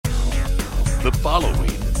The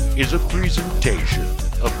following is a presentation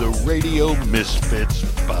of the Radio Misfits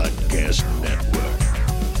Podcast Network.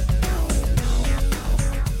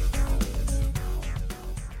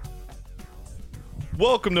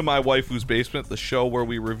 Welcome to My Waifu's Basement, the show where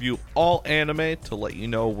we review all anime to let you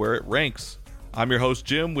know where it ranks. I'm your host,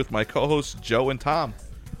 Jim, with my co-hosts, Joe and Tom.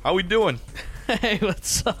 How we doing? Hey,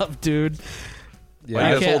 what's up, dude?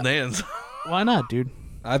 Why you guys holding hands? Why not, dude?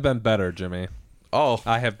 I've been better, Jimmy. Oh,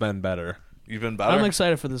 I have been better. you've been better? I'm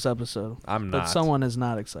excited for this episode. I'm But not. someone is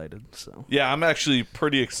not excited, so. Yeah, I'm actually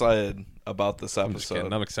pretty excited about this I'm just kidding.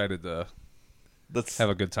 episode. I'm excited to Let's have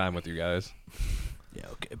a good time with you guys. Yeah,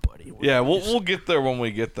 okay, buddy. Yeah, we'll get there when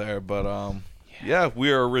we get there, but yeah,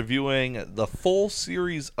 we are reviewing the full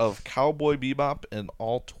series of Cowboy Bebop in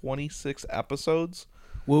all 26 episodes.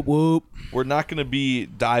 Whoop, whoop. We're not going to be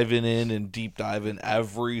diving in and deep diving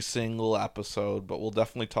every single episode, but we'll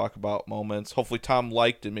definitely talk about moments. Hopefully Tom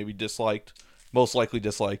liked and maybe disliked, most likely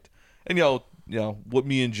disliked. And you know what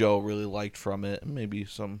me and Joe really liked from it, and maybe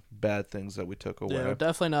some bad things that we took away. Yeah, we're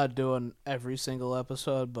definitely not doing every single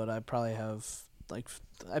episode, but I probably have,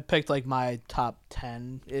 I picked, my top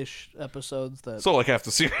 10-ish episodes that... So, half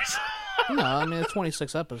the series. No, I mean, it's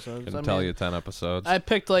 26 episodes. Can tell you 10 episodes. I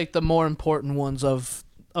picked, the more important ones of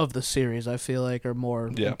the series, I feel like, are more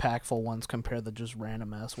impactful ones compared to just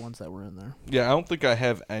random-ass ones that were in there. Yeah, I don't think I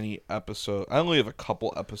have any episode. I only have a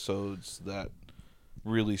couple episodes that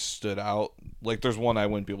really stood out. There's one I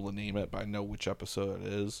wouldn't be able to name it, but I know which episode it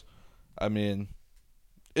is. I mean,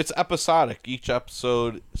 it's episodic. Each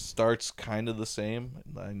episode starts kind of the same.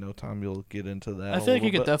 I know, Tom, you'll get into that. I feel like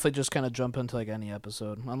you could definitely just kind of jump into any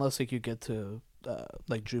episode, unless you get to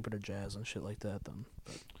Jupiter Jazz and shit like that. Then,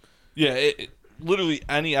 yeah, it literally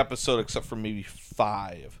any episode except for maybe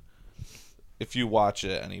 5. If you watch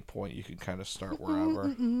it at any point, you can kind of start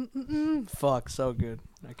wherever. Fuck, so good.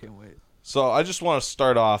 I can't wait. So I just want to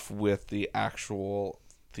start off with the actual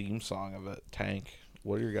theme song of it, Tank.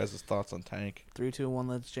 What are your guys' thoughts on Tank? 3, 2, 1,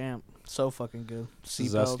 let's jam. So fucking good.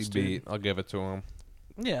 Zesty beat. I'll give it to him.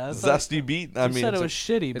 Yeah, Zesty beat. I mean, said it was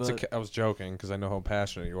shitty, but I was joking because I know how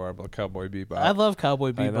passionate you are about Cowboy Bebop. I love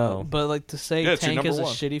Cowboy I know. Bebop, but to say Yeah, it's your Tank is a number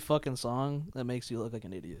one. shitty fucking song, that makes you look like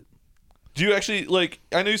an idiot. do you actually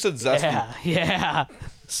I know you said Zesty. Yeah,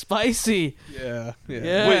 spicy. Yeah.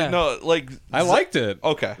 Yeah. Wait, no, I liked it.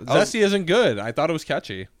 Okay, Zesty isn't good. I thought it was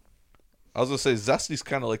catchy. I was gonna say Zesty's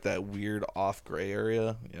kind of like that weird off gray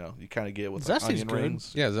area. You kind of get it with Zesty's onion good.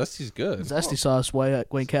 rings. Yeah, Zesty's good. Zesty sauce,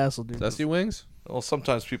 Wayne Castle, dude. Zesty wings? Well,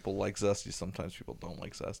 sometimes people like Zesty, sometimes people don't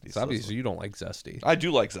like Zesty. It's obvious you don't like Zesty. I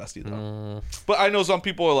do like Zesty though, but I know some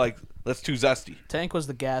people are like, "That's too zesty." Tank was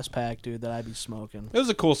the gas pack, dude, that I'd be smoking. It was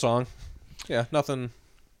a cool song. Yeah, nothing.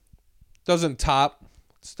 Doesn't top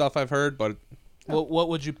stuff I've heard, but What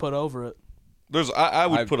would you put over it? I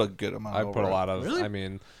would put a good amount. I over put a it. lot of. Really? I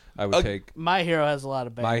mean, I would take My Hero has a lot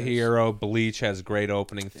of bangers. My Hero. Bleach has great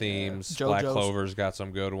opening themes. JoJo's. Black Clover's got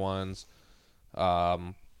some good ones.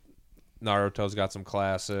 Naruto's got some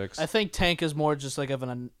classics. I think Tank is more just of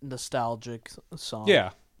a nostalgic song.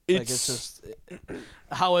 Yeah, It's just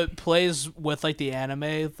how it plays with the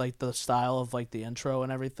anime, the style of the intro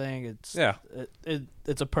and everything. It's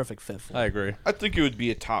it's a perfect fit for I me. agree. I think it would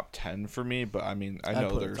be a top 10 for me, but I mean, I I'd know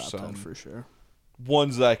put it there's top 10 some for sure.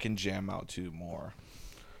 ones that I can jam out to more.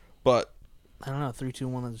 But I don't know, 3, 2,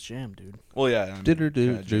 1, let's jam, dude. well, yeah. I'm kinda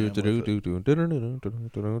jam with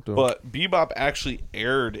it. But Bebop actually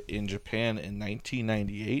aired in Japan in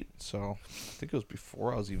 1998, so I think it was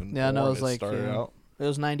before I was even born. No, it was started out. It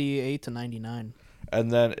was 98 to 99.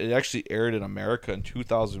 And then it actually aired in America in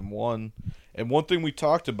 2001. And one thing we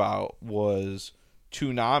talked about was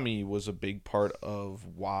Toonami was a big part of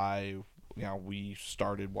why we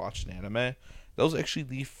started watching anime. That was actually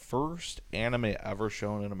the first anime ever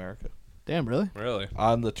shown in America Damn, really? Really?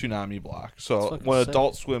 on the Toonami block. So fucking when sick.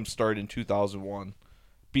 Adult Swim started in 2001,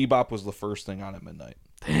 Bebop was the first thing on at midnight.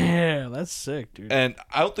 Damn, that's sick, dude. And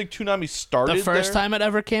I don't think Toonami started The first there. time it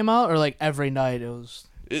ever came out, or every night it was...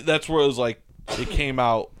 That's where it was it came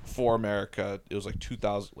out for America. It was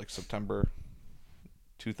 2000, September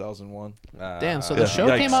 2001. Damn, so the Yeah. show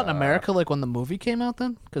Yikes. came out in America when the movie came out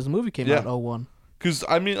then? Because the movie came out in 01. Because,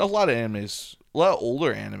 I mean, a lot of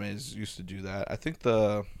older animes used to do that. I think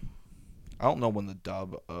I don't know when the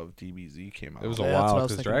dub of DBZ came out. It was Yeah, a that's what I while was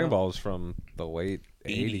because thinking Dragon about. Ball was from the late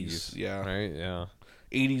 80s. Yeah. Right? Yeah.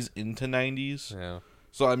 80s into 90s. Yeah.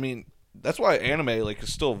 So, I mean, that's why anime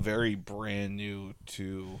is still very brand new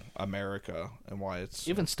to America and why it's...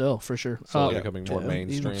 Even still, for sure. Slowly becoming more even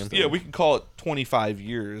mainstream. still. Yeah, we can call it 25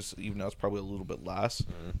 years, even though it's probably a little bit less.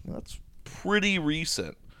 That's pretty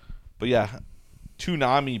recent. But yeah,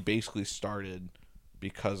 Toonami basically started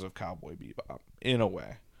because of Cowboy Bebop, in a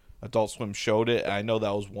way. Adult Swim showed it, and I know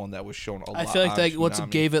that was one that was shown a lot. I feel like on what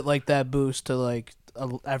Toonami. gave it like that boost to like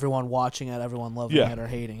everyone watching it, everyone loving it or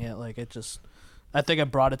hating it. Like it just, I think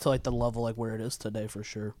it brought it to like the level like where it is today for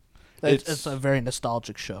sure. It's a very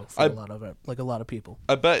nostalgic show for a lot of people.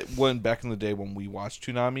 I bet back in the day when we watched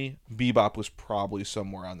Toonami, Bebop was probably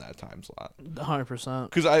somewhere on that time slot. 100%.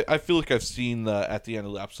 Because I feel like I've seen at the end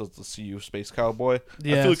of the episodes, the See You Space Cowboy.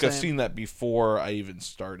 Yeah, I feel like same. I've seen that before I even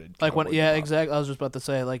started. Like Cowboy Bebop. exactly. I was just about to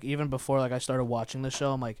say, like even before like I started watching the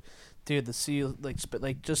show, I'm like, dude, the See You like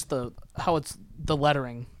just how it's the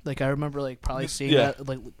lettering. Like I remember like probably seeing that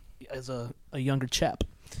like as a younger chap.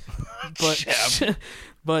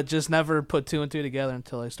 But just never put two and two together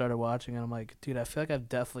until I started watching it. I'm like, dude, I feel like I've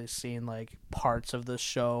definitely seen like parts of this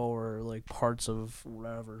show or like parts of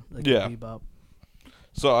whatever. Like Bebop.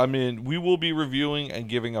 So I mean, we will be reviewing and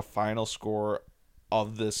giving a final score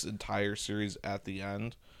of this entire series at the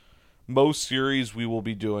end. Most series we will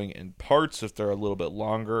be doing in parts if they're a little bit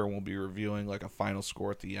longer, and we'll be reviewing like a final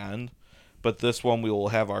score at the end. But this one we will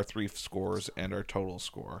have our 3 scores and our total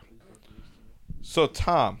score. So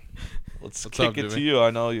Tom, let's kick it to you. I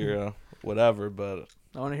know you're whatever, but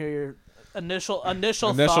I want to hear your initial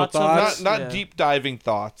thoughts. Not deep diving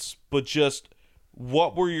thoughts, but just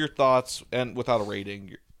what were your thoughts, and without a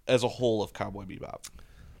rating, as a whole of Cowboy Bebop?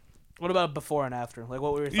 What about before and after? Like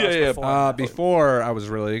what were your thoughts before? Before I was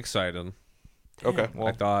really excited. Okay, well,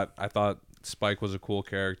 I thought Spike was a cool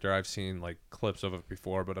character. I've seen like clips of it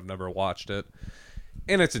before, but I've never watched it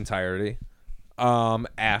in its entirety.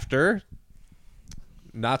 After.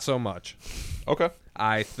 Not so much. Okay.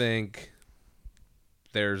 I think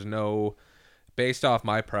there's no, based off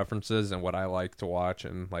my preferences and what I like to watch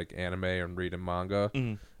and like anime and read and manga,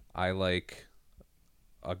 I like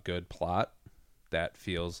a good plot that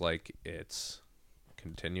feels like it's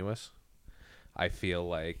continuous. I feel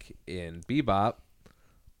like in Bebop,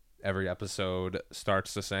 every episode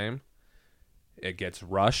starts the same. It gets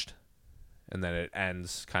rushed, and then it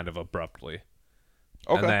ends kind of abruptly.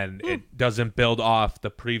 Okay. And then it doesn't build off the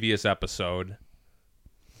previous episode,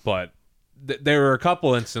 but there were a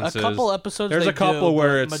couple instances. A couple episodes. There's a couple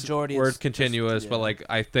where it's continuous, just, but like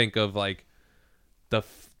I think of like the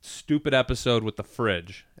stupid episode with the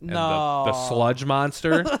fridge and the sludge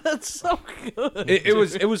monster. That's so good.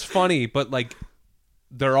 It was funny, but like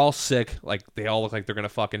they're all sick. Like they all look like they're gonna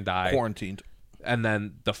fucking die. Quarantined. And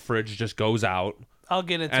then the fridge just goes out. I'll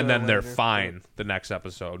get into it. And then later. they're fine the next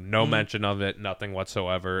episode. No mention of it, nothing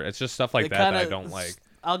whatsoever. It's just stuff like that I don't like.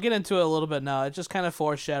 I'll get into it a little bit now. It just kind of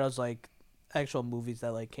foreshadows like actual movies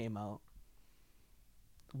that like came out.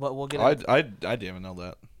 But we'll get I didn't even know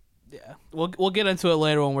that. Yeah. We'll get into it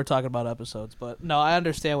later when we're talking about episodes, but no, I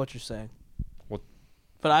understand what you're saying. What?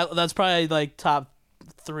 But that's probably like top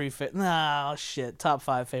 3 top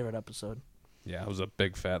 5 favorite episode. Yeah, it was a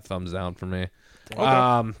big fat thumbs down for me.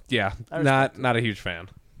 Okay. Yeah, not a huge fan.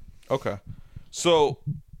 Okay. So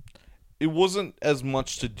it wasn't as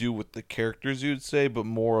much to do with the characters, you'd say, but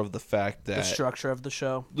more of the fact that the structure of the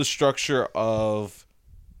show. The structure of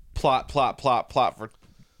plot for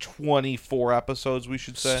 24 episodes, we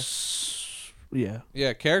should say. Yeah.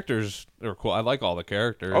 Yeah, characters are cool. I like all the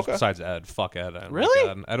characters besides Ed. Fuck Ed. Really?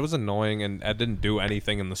 Like Ed was annoying, and Ed didn't do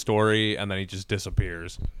anything in the story, and then he just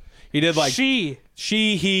disappears. He did like he,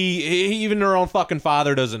 even her own fucking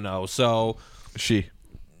father doesn't know. So she.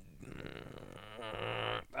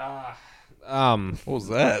 What was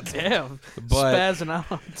that? Damn, but, spazzing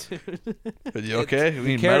out, dude. Are you okay?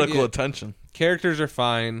 We need medical attention. Characters are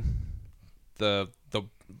fine. The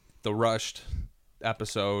rushed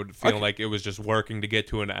episode feeling like it was just working to get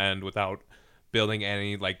to an end without building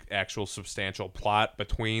any like actual substantial plot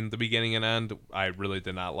between the beginning and end. I really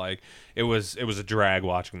did not like. It was a drag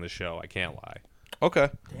watching the show. I can't lie. Okay.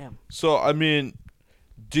 Damn. So I mean,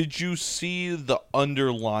 did you see the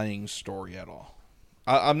underlying story at all?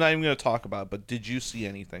 I'm not even going to talk about it, but did you see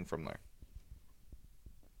anything from there?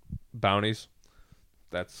 Bounties.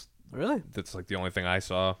 That's like the only thing I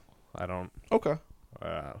saw. I don't. Okay.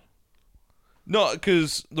 No,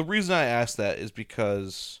 because the reason I asked that is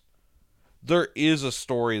because there is a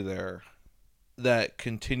story there that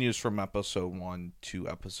continues from episode 1 to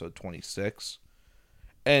episode 26.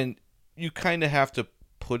 And you kind of have to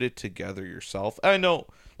put it together yourself. I know,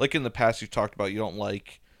 like in the past, you've talked about you don't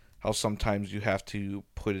like how sometimes you have to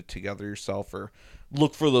put it together yourself or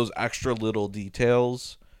look for those extra little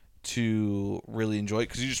details to really enjoy it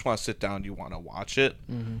because you just want to sit down, you want to watch it.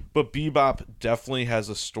 Mm-hmm. But Bebop definitely has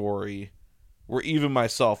a story where even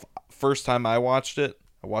myself, first time I watched it,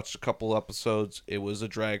 I watched a couple episodes, it was a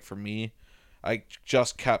drag for me. I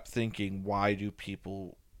just kept thinking, why do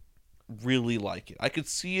people really like it. I could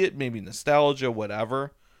see it, maybe nostalgia,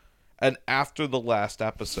 whatever. And after the last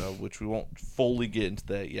episode, which we won't fully get into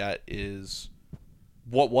that yet, is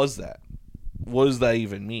what was that? What does that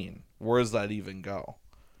even mean? Where does that even go?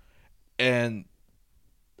 And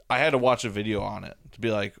I had to watch a video on it to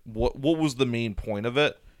be like, what was the main point of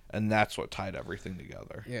it? And that's what tied everything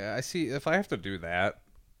together. Yeah, I see. If I have to do that,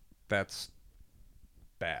 that's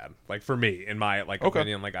bad. Like, for me, in my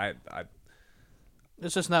opinion, like I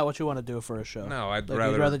it's just not what you want to do for a show. no, I'd Like,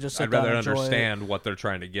 rather you'd rather just sit I'd rather down and enjoy understand what they're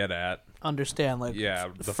trying to get at. Understand, like, Yeah,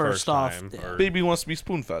 the first off, time, yeah. or- Baby wants to be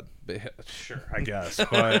spoon-fed. Sure, I guess,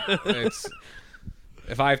 but it's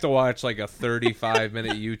if I have to watch like a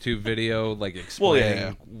 35-minute YouTube video, like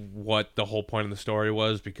explaining what the whole point of the story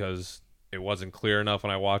was because it wasn't clear enough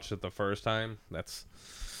when I watched it the first time. That's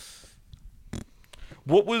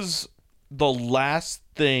What was the last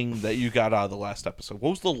thing that you got out of the last episode? What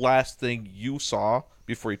was the last thing you saw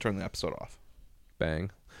before you turned the episode off?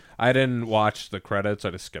 bang. I didn't watch the credits.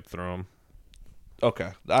 I just skipped through them.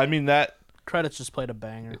 Okay. I mean, that... Credits just played a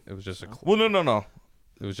banger. It was just Well, no.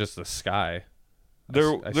 it was just the sky. I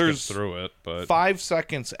There's skipped through it, but 5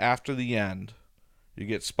 seconds after the end, you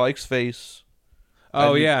get Spike's face.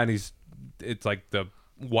 oh and yeah, and it's like the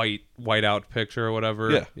white out picture or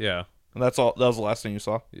whatever. Yeah. And that's all. That was the last thing you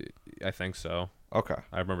saw? I think so. Okay.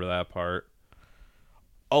 I remember that part.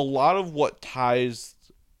 A lot of what ties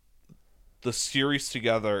the series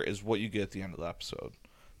together is what you get at the end of the episode.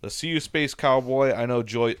 The See You Space Cowboy, I know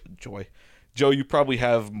Joe, you probably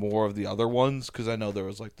have more of the other ones, because I know there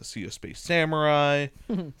was like the See You Space Samurai.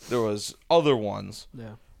 There was other ones.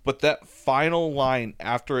 Yeah. But that final line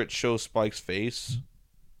after it shows Spike's face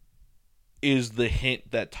is the hint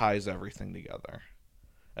that ties everything together.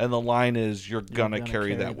 And the line is, you're gonna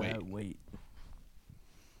carry that weight.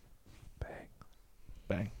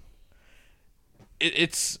 Bang.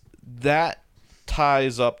 It's that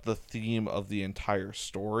ties up the theme of the entire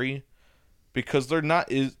story, because there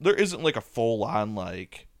isn't like a full on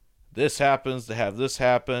like this happens to have this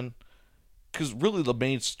happen, because really the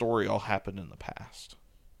main story all happened in the past,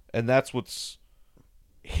 and that's what's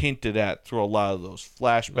hinted at through a lot of those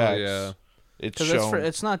flashbacks. Oh, yeah. It's Because shown.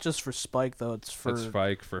 it's not just for Spike though. It's for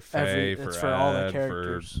Spike, for Faye, it's for for Ed, all the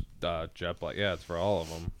characters. for Jet Black. Yeah, it's for all of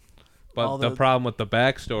them. But All the the- problem with the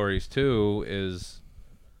backstories too is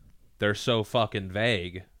they're so fucking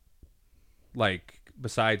vague. Like,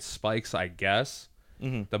 besides Spike's, I guess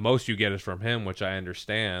the most you get is from him, which I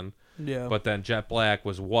understand. Yeah. But then Jet Black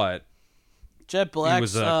was what? Jet Black's He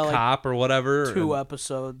was a like cop or whatever. 2 and-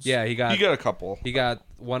 episodes. Yeah, he got a couple. He got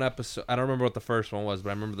 1 episode. I don't remember what the first one was, but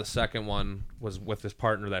I remember the second one was with his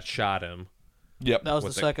partner that shot him. Yep. That was the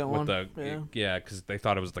with second one. Yeah, because they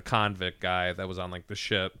thought it was the convict guy that was on like the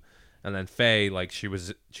ship, and then Faye, like she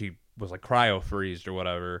was like cryo freezed or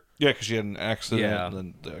whatever. Yeah, because she had an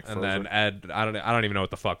accident. Yeah, and then Ed, I don't even know what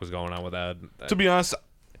the fuck was going on with Ed. To be honest,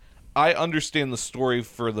 I understand the story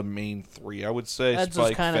for the main 3. I would say Ed's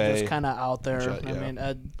Spike, just Faye, kind of out there. Jet, I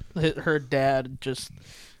yeah. mean, her dad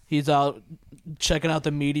he's out checking out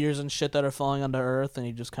the meteors and shit that are falling onto Earth, and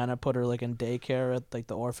he just kind of put her like in daycare at like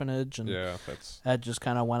the orphanage, and Yeah, that's Ed just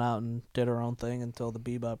kind of went out and did her own thing until the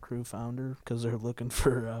Bebop crew found her, because they're looking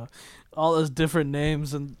for all those different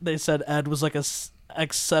names, and they said Ed was like a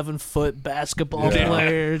 7-foot basketball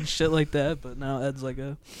player and shit like that, but now Ed's like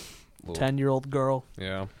a 10-year-old girl.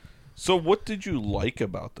 yeah. So what did you like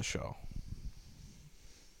about the show?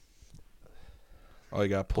 Oh, you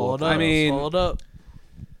got to pull it up. I mean- pull it up.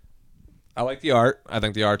 I like the art. I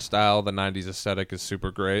think the art style, the 90s aesthetic is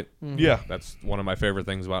super great. Yeah. That's one of my favorite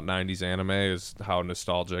things about 90s anime is how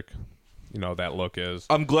nostalgic, that look is.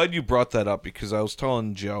 I'm glad you brought that up, because I was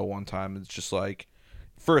telling Joe one time, it's just like,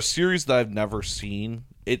 for a series that I've never seen,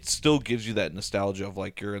 it still gives you that nostalgia of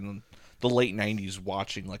like you're in the late 90s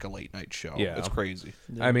watching like a late night show. Yeah. It's crazy.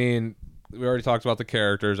 Yeah. I mean, we already talked about the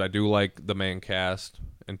characters. I do like the main cast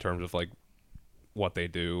in terms of like what they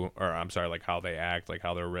do, or I'm sorry, like how they act, like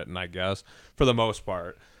how they're written, I guess, for the most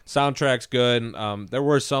part. Soundtrack's good. There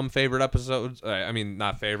were some favorite episodes. I mean,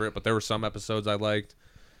 not favorite, but there were some episodes I liked.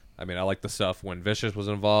 I mean, I liked the stuff when Vicious was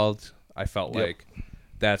involved. I felt Yep. like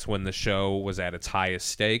that's when the show was at its highest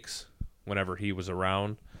stakes, whenever he was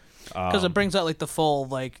around. Because it brings out like the full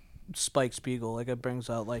like Spike Spiegel, like it brings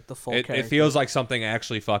out like the full. It character. feels like something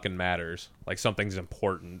actually fucking matters, like something's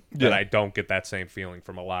important. That Yeah. I don't get that same feeling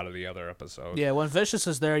from a lot of the other episodes. Yeah, when Vicious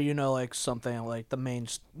is there, like something like the main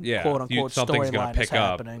Yeah, quote unquote something's storyline gonna is pick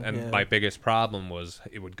up. happening. And yeah. my biggest problem was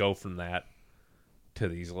it would go from that to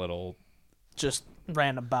these little, just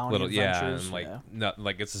random bounty adventures. and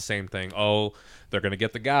like it's the same thing. Oh, they're gonna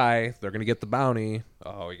get the guy. They're gonna get the bounty.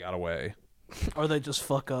 Oh, he got away. Or they just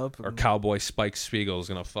fuck up. Or Cowboy Spike Spiegel's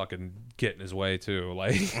gonna fucking get in his way too.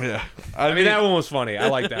 Like, Yeah. I mean that one was funny. I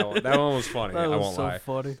like that one. That one was funny. That I was won't so lie.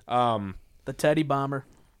 funny. The Teddy Bomber.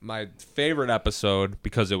 My favorite episode,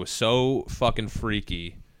 because it was so fucking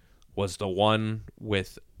freaky, was the one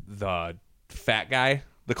with the fat guy.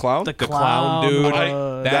 The clown? The Clown dude.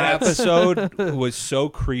 That That's- episode was so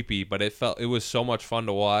creepy, but it was so much fun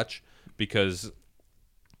to watch because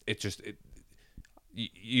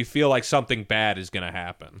you feel like something bad is gonna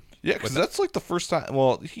happen. Yeah, because that's like the first time.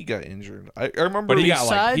 Well, he got injured. I remember. But he got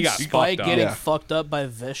Besides Spike fucked up. getting Yeah. fucked up by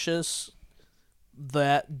Vicious,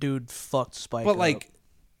 that dude fucked Spike But up. like,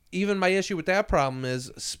 even my issue with that problem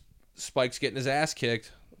is Spike's getting his ass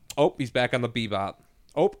kicked. Oh, he's back on the Bebop.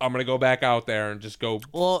 Oh, I'm gonna go back out there and just go.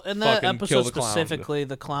 Well, in that fucking kill episode the clown. specifically,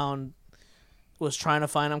 the clown was trying to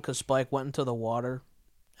find him because Spike went into the water,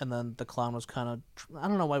 and then the clown was kind of. I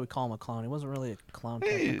don't know why we call him a clown. He wasn't really a clown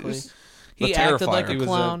technically. the He acted like Terrifier. a He was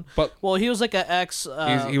clown. but Well, he was like an ex.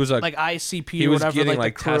 he was a- like ICP. he or was whatever, getting like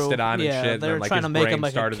like the crew. tested on and yeah, shit. And they then were like trying his to make brain him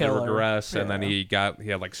like started a killer. to regress, and then Yeah. he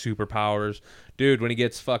had like superpowers. Dude, when he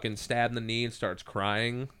gets fucking stabbed in the knee and starts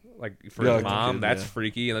crying like for Yeah, his like the mom, kid, that's yeah.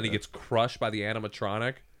 freaky. And then he gets crushed by the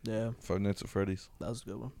animatronic. Yeah, Five Nights at Freddy's. that was a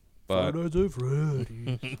good one. But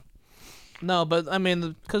No, but I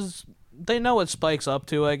mean, because they know what Spike's up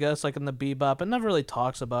to, I guess. Like in the Bebop, it never really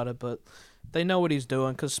talks about it, but they know what he's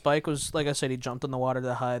doing. Because Spike was, like I said, he jumped in the water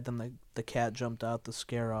to hide. Then the cat jumped out to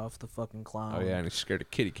scare off the fucking clown. oh yeah, and he's scared of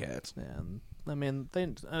kitty cats. And I mean,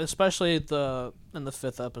 they especially in the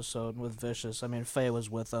 5th episode with Vicious. I mean, Faye was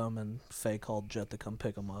with them, and Faye called Jet to come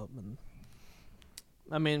pick him up. And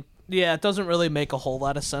I mean, yeah, it doesn't really make a whole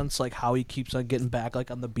lot of sense, like how he keeps on getting back, like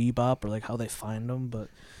on the Bebop, or like how they find him. But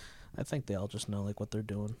I think they all just know like what they're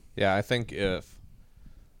doing. Yeah, I think if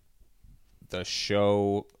the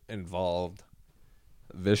show involved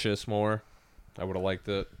Vicious more, I would have liked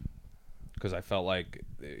it. Because I felt like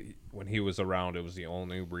when he was around, it was the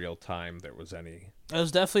only real time there was any It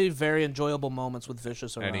was definitely very enjoyable moments with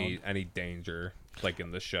Vicious around. any danger, like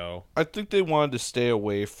in the show. I think they wanted to stay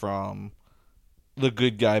away from the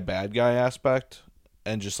good guy, bad guy aspect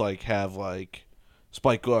and just like have like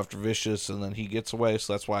Spike go after Vicious and then he gets away.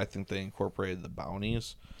 So that's why I think they incorporated the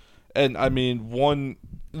bounties. And I mean,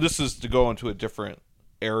 this is to go into a different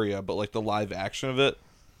area, but like the live action of it,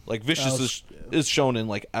 like Vicious is shown in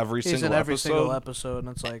like every He's single in every episode. single episode, and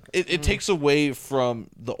it's like It takes away from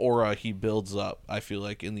the aura he builds up, I feel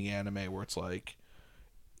like, in the anime, where it's like,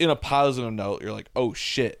 in a positive note, you're like, oh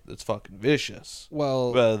shit, it's fucking Vicious.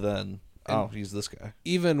 Well, Rather than, oh, he's this guy.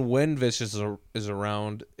 even when Vicious is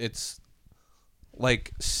around, it's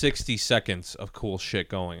like 60 seconds of cool shit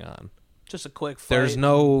going on. just a quick fight. There's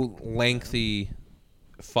no lengthy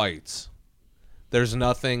fights. There's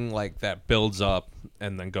nothing like that builds up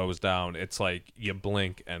and then goes down. It's like you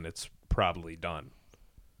blink and it's probably done.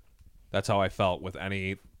 That's how I felt with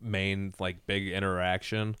any main like big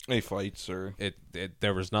interaction. Any fights or It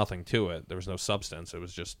there was nothing to it. There was no substance. It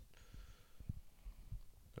was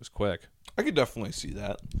quick. I could definitely see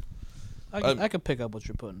that. I could pick up what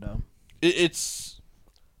you're putting down. It's.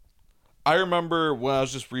 I remember when I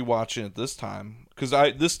was just rewatching it this time, because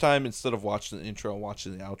this time instead of watching the intro and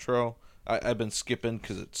watching the outro, I've been skipping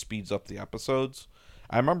because it speeds up the episodes.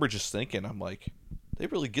 I remember just thinking, I'm like, they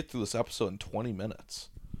really get through this episode in 20 minutes.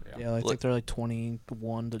 Yeah, I think Like- they're like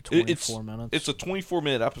 21 to 24 minutes. It's a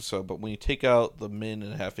 24-minute episode, but when you take out the minute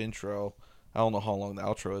and a half intro, I don't know how long the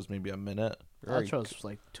outro is, maybe a minute. Outro's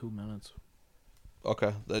like 2 minutes.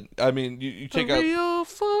 Okay, then I mean, you take The out real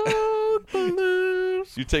folk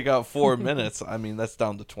blues. you take out 4 minutes. I mean, that's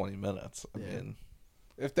down to 20 minutes. I Yeah. mean,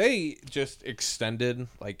 If they just extended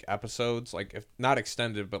like episodes, like if not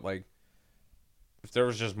extended, but like if there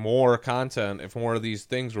was just more content, if more of these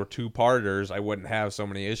things were two-parters, I wouldn't have so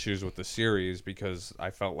many issues with the series because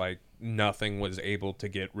I felt like nothing was able to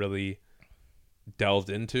get really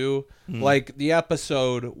delved into. Like the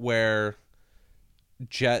episode where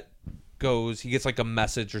Jet he gets like a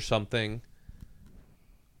message or something.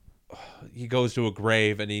 He goes to a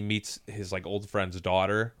grave and he meets his like old friend's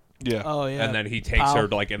daughter. yeah. Oh yeah. And then he takes Pow. her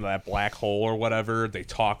to, like into that black hole or whatever. They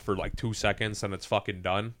talk for like 2 seconds and it's fucking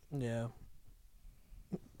done. Yeah.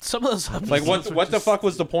 Some of those episodes Like are what the just- fuck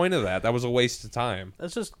was the point of that? That was a waste of time.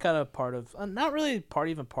 That's just kind of part of, not really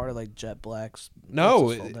even part of like Jet Black's. No,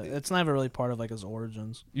 what's his full name? It's never really part of like his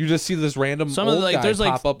origins. You just see this random Some of old the, like, guy there's,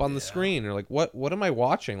 like- pop up on the screen. You're like, what am I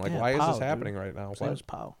watching? Like, Yeah, why is Pow, this dude. happening right now? Same What? as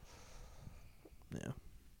Pow. Yeah,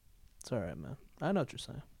 it's all right, man. I know what you're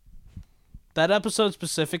saying. That episode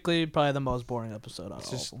specifically, probably the most boring episode out of It's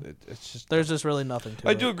all just, of them. it's just There's just really nothing to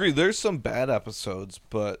I it. do agree. There's some bad episodes,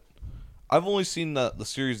 but I've only seen the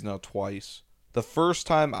series now twice. The first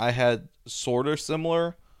time I had sort of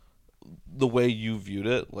similar, the way you viewed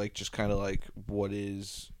it, like just kind of like what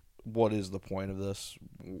is the point of this?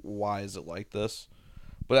 Why is it like this?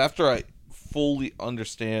 But after I fully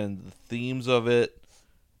understand the themes of it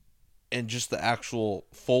and just the actual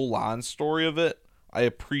full-on story of it, I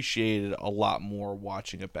appreciate it a lot more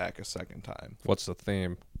watching it back a second time. What's the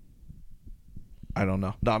theme? I don't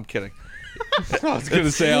know. No, I'm kidding. I was going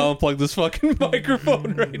to say I'll unplug this fucking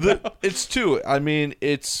microphone right now. It's two. I mean,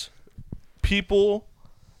 it's people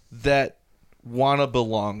that want to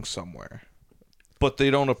belong somewhere, but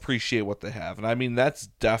they don't appreciate what they have. And I mean, that's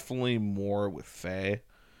definitely more with Faye,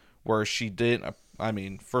 where she didn't. I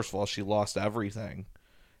mean, first of all, she lost everything,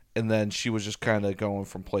 and then she was just kind of going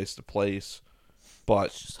from place to place.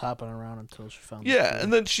 But just hopping around until she found. Yeah,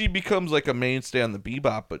 and then she becomes like a mainstay on the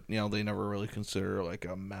Bebop, but they never really consider her like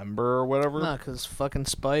a member or whatever. No, because fucking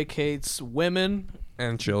Spike hates women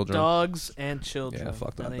and children, dogs and children. Yeah,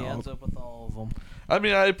 fuck that and he dog. ends up with all of them. I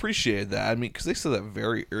mean, I appreciate that. I mean, because they said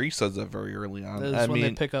that he says that very early on. That's when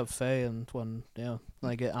they pick up Faye and when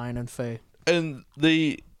they get Iron and Faye. And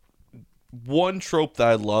the one trope that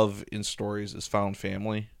I love in stories is found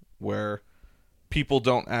family, where people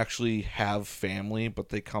don't actually have family, but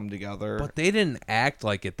they come together. But they didn't act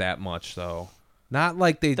like it that much, though. Not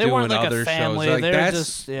like they do weren't in like other a family.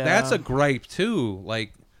 shows. Like That's a gripe too.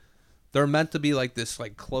 Like they're meant to be like this,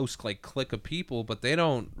 like close, like clique of people, but they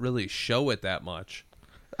don't really show it that much.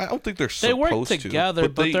 I don't think they're They work supposed to. together,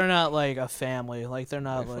 but they're not like a family. Like they're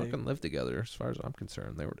not They like fucking live together. As far as I'm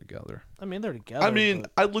concerned, they were together. I mean, they're together. I mean,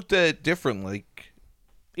 but I looked at it different. Like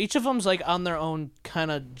each of them's like on their own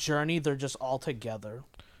kind of journey. They're just all together.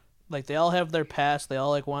 Like they all have their past. They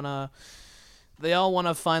all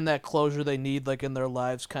wanna find that closure they need, like in their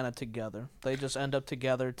lives, kind of together. They just end up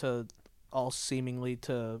together to all seemingly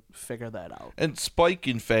to figure that out. And Spike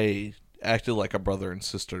and Faye acted like a brother and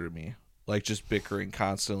sister to me, like just bickering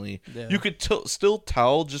constantly. Yeah. You could still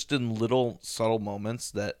tell just in little subtle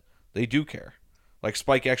moments that they do care. Like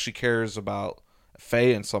Spike actually cares about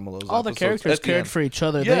Faye in some of those. All the characters cared for each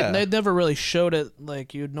other. Yeah. They never really showed it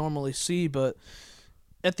like you'd normally see, but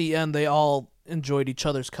at the end, they all enjoyed each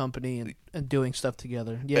other's company and doing stuff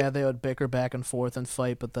together. Yeah, they would bicker back and forth and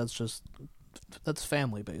fight, but that's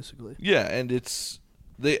family, basically. Yeah, and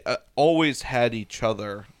they always had each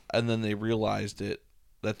other, and then they realized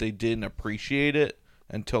that they didn't appreciate it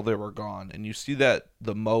until they were gone. And you see that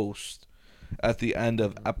the most at the end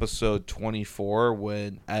of episode 24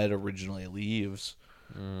 when Ed originally leaves.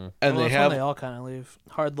 And they all kind of leave.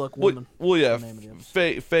 Hard luck woman. Well, yeah.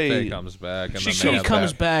 Faye comes back. And She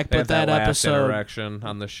comes back, but that last episode interaction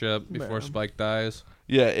on the ship before Spike dies.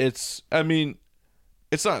 Yeah, it's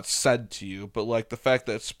not said to you, but like the fact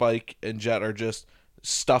that Spike and Jet are just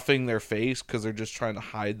stuffing their face because they're just trying to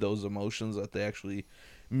hide those emotions that they actually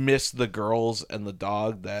miss the girls and the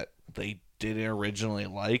dog that they didn't originally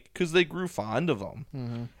like because they grew fond of them.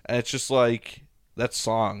 Mm-hmm. And it's just like that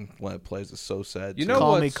song when it plays is so sad. You know,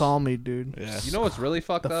 call me, dude. Yeah. You know what's really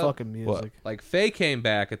fucked the up? Fucking music. What? Like Faye came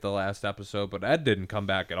back at the last episode, but Ed didn't come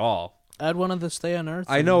back at all. Ed wanted to stay on Earth.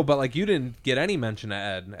 I know, but like you didn't get any mention of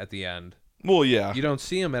Ed at the end. Well, yeah. You don't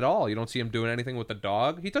see him at all. You don't see him doing anything with the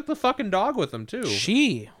dog. He took the fucking dog with him too.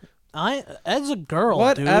 Ed's a girl.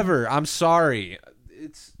 Whatever. Dude. I'm sorry.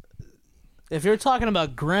 It's if you're talking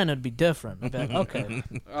about Gren, it'd be different. I'd be like, okay.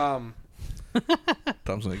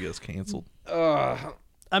 Tom's gonna get us canceled.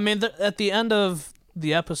 I mean, at the end of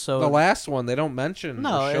the episode, the last one, they don't mention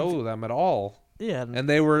or show them at all. Yeah, and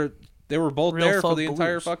they were both Real there for folk the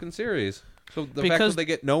entire beliefs. fucking series. So the fact that they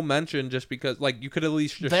get no mention just because, like, you could at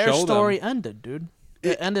least just their show story them. ended, dude.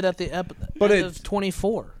 It ended at the end of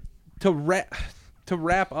 24. To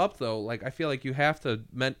wrap up though, like I feel like you have to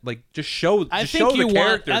just show. I think you doing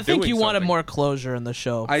wanted something. more closure in the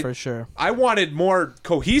show for sure. I wanted more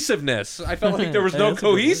cohesiveness. I felt like there was no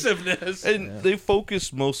cohesiveness, And they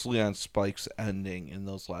focused mostly on Spike's ending in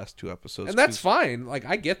those last two episodes, and that's fine. Like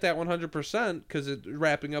I get that 100% because it's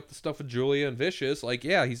wrapping up the stuff with Julia and Vicious. Like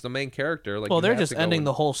yeah, he's the main character. Like well, they're just ending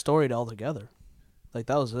the whole story altogether. Like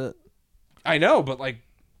that was it. I know, but like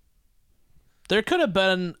there could have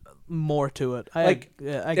been more to it.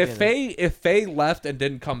 If Faye left and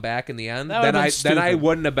didn't come back in the end, then I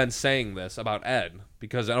wouldn't have been saying this about Ed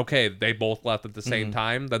because okay, they both left at the same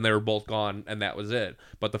time, then they were both gone and that was it.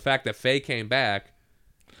 But the fact that Faye came back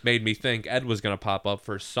made me think Ed was going to pop up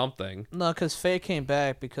for something. No, because Faye came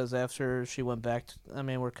back because after she went back,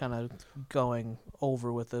 we're kind of going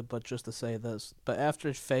over with it, but just to say this, but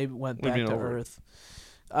after Faye went back to Earth,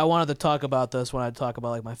 I wanted to talk about this when I talk about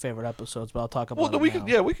like my favorite episodes, but I'll talk about it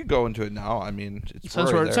now. We could go into it now. I mean, it's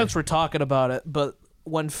since we're talking about it. But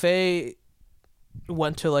when Faye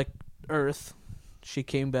went to like Earth, she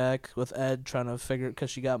came back with Ed trying to figure, because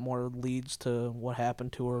she got more leads to what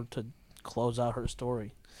happened to her to close out her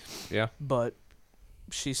story. Yeah. But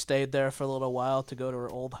she stayed there for a little while to go to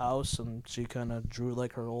her old house, and she kind of drew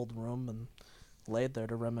like her old room and laid there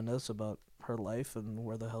to reminisce about her life and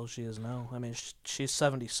where the hell she is now. I mean, she's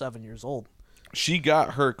 77 years old. She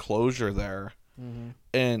got her closure there. Mm-hmm.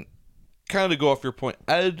 And kind of go off your point,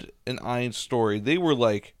 Ed and Ian's story, they were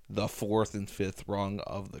like the fourth and fifth rung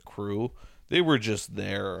of the crew. They were just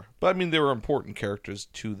there. But I mean, they were important characters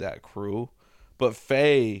to that crew. But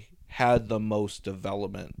Faye had the most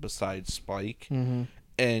development besides Spike. Mm-hmm.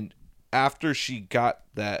 And after she got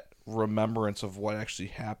that remembrance of what actually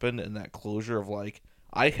happened and that closure of like,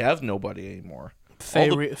 I have nobody anymore.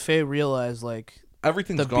 Faye realized like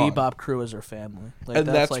everything's the gone. Bebop crew is her family. Like And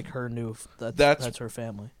that's like her new. That's her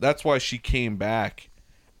family. That's why she came back,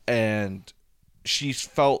 and she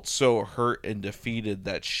felt so hurt and defeated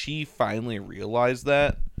that she finally realized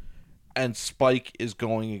that. And Spike is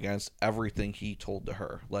going against everything he told to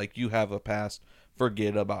her. Like, you have a past,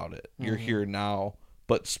 forget about it. You're here now.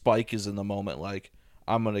 But Spike is in the moment like,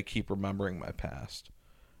 I'm going to keep remembering my past.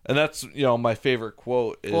 And that's, my favorite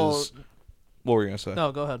quote is... what were you going to say?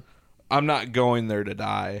 No, go ahead. I'm not going there to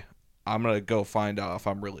die. I'm going to go find out if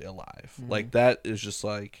I'm really alive. Like, that is just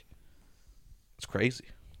like... It's crazy.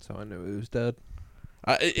 So I knew he was dead.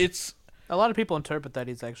 It's... A lot of people interpret that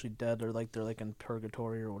he's actually dead, or like they're like in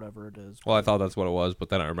purgatory or whatever it is. Well, I thought that's what it was, but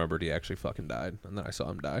then I remembered he actually fucking died, and then I saw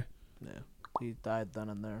him die. Yeah, he died then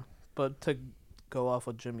and there. But to go off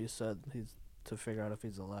what Jimmy said, he's to figure out if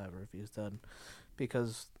he's alive or if he's dead,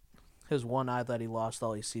 because his one eye that he lost,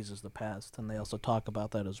 all he sees is the past, and they also talk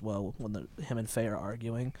about that as well when him and Faye are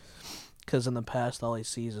arguing, because in the past all he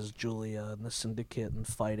sees is Julia and the Syndicate and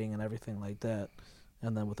fighting and everything like that,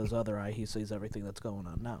 and then with his other eye he sees everything that's going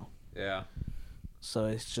on now. Yeah. So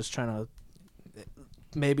he's just trying to...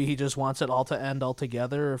 Maybe he just wants it all to end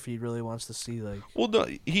altogether, or if he really wants to see, like... Well, no,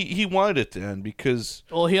 he wanted it to end because...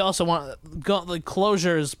 Well, he also like,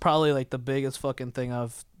 closure is probably, like, the biggest fucking thing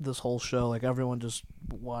of this whole show. Like, everyone just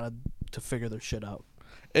wanted to figure their shit out.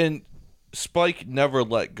 And Spike never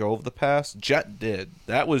let go of the past. Jet did.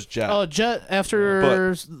 That was Jet. Oh, Jet,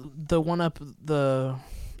 after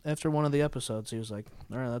after one of the episodes, he was like,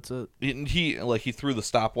 all right, that's it. He threw the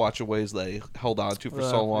stopwatch away as they held on to for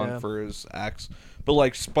so long for his ex. But,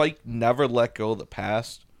 like, Spike never let go of the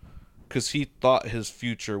past because he thought his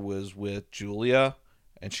future was with Julia,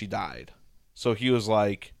 and she died. So he was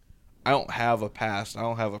like, I don't have a past, I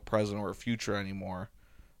don't have a present or a future anymore.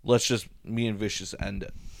 Let's just, me and Vicious end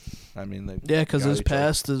it. I mean, because his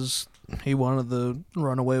past is he wanted to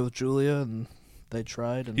run away with Julia, and they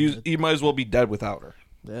tried. And he might as well be dead without her.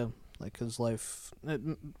 Yeah, like his life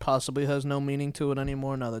possibly has no meaning to it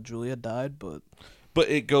anymore now that Julia died, but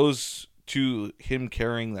it goes to him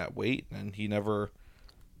carrying that weight, and he never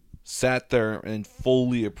sat there and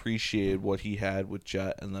fully appreciated what he had with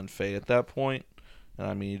Jet and then Faye at that point. And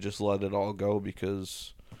I mean, he just let it all go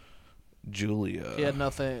because Julia... He had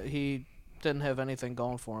nothing... He didn't have anything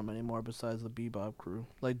going for him anymore besides the Bebop crew.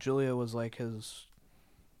 Like, Julia was like his...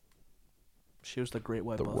 She was the Great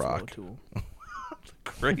White Buffalo Rock. tool. The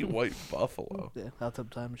Great White Buffalo. Yeah, that's a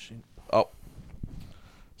time machine. Oh.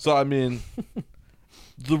 So, I mean,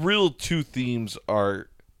 the real two themes are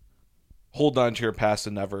hold on to your past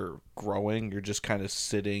and never growing. You're just kind of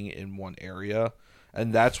sitting in one area.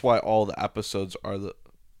 And that's why all the episodes are the...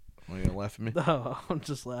 Are you going to laugh at me? No, I'm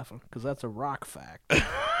just laughing because that's a rock fact.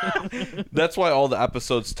 That's why all the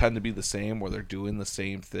episodes tend to be the same, where they're doing the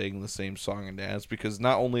same thing, the same song and dance, because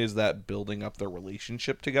not only is that building up their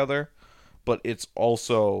relationship together, but it's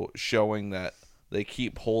also showing that they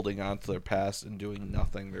keep holding on to their past and doing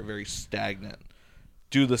nothing. They're very stagnant.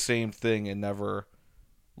 Do the same thing and never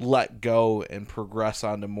let go and progress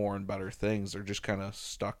on to more and better things. They're just kind of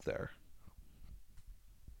stuck there.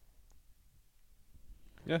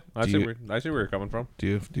 Yeah, I see where you're coming from.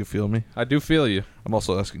 Do you feel me? I do feel you. I'm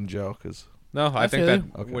also asking Joe because... No, I think that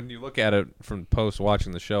Okay. when you look at it from post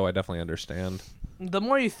watching the show, I definitely understand. The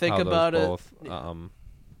more you think how about those it...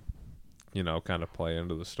 both, kind of play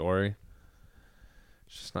into the story.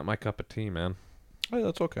 It's just not my cup of tea, man. Hey,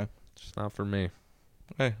 that's okay. It's just not for me.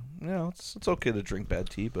 Hey, it's okay to drink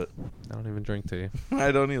bad tea, but... I don't even drink tea.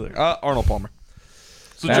 I don't either. Arnold Palmer.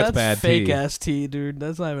 So that's bad fake tea. ass tea, dude.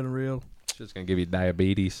 That's not even real. It's just going to give you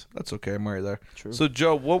diabetes. That's okay. I'm already there. True. So,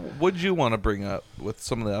 Joe, what would you want to bring up with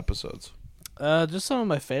some of the episodes? Just some of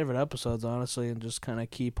my favorite episodes, honestly, and just kind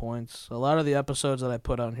of key points. A lot of the episodes that I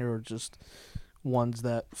put on here were just ones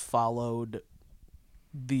that followed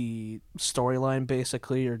the storyline,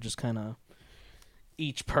 basically, or just kind of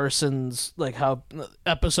each person's, like, how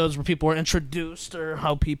episodes where people were introduced or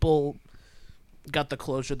how people got the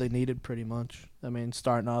closure they needed, pretty much. I mean,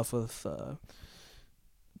 starting off with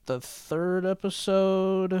the third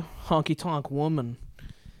episode, Honky Tonk Woman,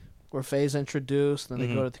 where Faye's introduced, then they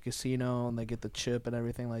go to the casino and they get the chip and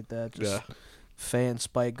everything like that. Just Faye and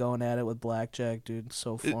Spike going at it with blackjack, dude. It's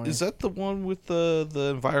so funny. Is that the one with the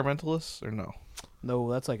environmentalists or no?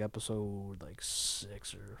 No, that's like episode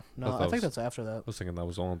 6 or no. I think that's after that. I was thinking that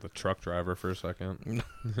was only the truck driver for a second.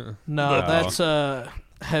 No, that's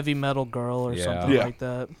Heavy Metal Girl or something like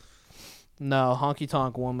that. No, Honky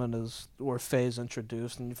Tonk Woman is where Faye's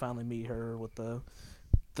introduced, and you finally meet her with the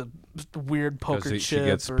weird poker chip. She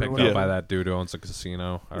gets picked up by that dude who owns a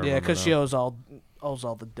casino. Yeah, because she owes all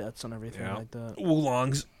the debts and everything like that.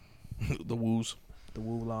 Oolongs. The woos. The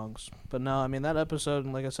Woolongs. But no, I mean, that episode,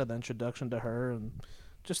 and like I said, the introduction to her and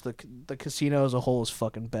just the casino as a whole is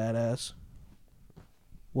fucking badass.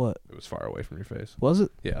 What? It was far away from your face. Was it?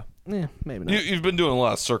 Yeah. Yeah, maybe not. You've been doing a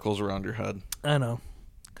lot of circles around your head. I know.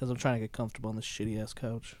 Because I'm trying to get comfortable on this shitty-ass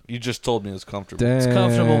couch. You just told me it's comfortable. It's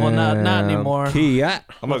comfortable, but not anymore. I'm going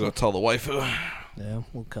to go tell the waifu. Yeah,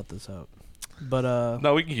 we'll cut this out. But,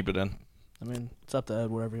 no, we can keep it in. I mean, it's up to Ed,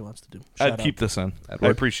 whatever he wants to do. I'd keep this in. I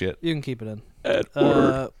appreciate it. You can keep it in.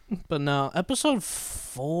 Edward. But no, episode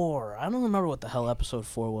 4. I don't remember what the hell episode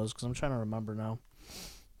 4 was, because I'm trying to remember now.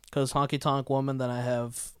 Because Honky Tonk Woman, then I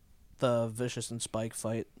have the Vicious and Spike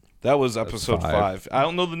fight. That was episode 5. I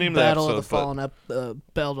don't know the name Battle of the episode.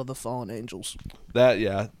 Battle of the Fallen Angels.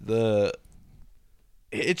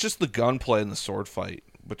 It's just the gunplay and the sword fight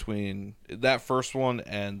between that first one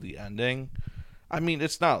and the ending. I mean,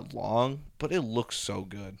 it's not long, but it looks so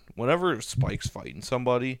good. Whenever Spike's fighting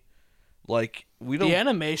somebody, like, we don't... The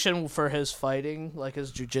animation for his fighting, like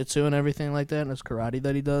his jiu-jitsu and everything like that, and his karate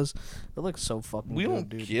that he does, it looks so fucking We good, don't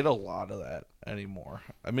dude. get a lot of that anymore.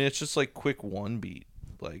 I mean, it's just, like, quick one beat.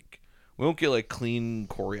 Like, we don't get, like, clean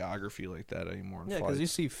choreography like that anymore. Yeah, because you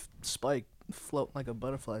see Spike floating like a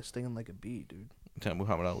butterfly, stinging like a bee, dude.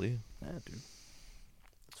 Muhammad Ali. Yeah, dude.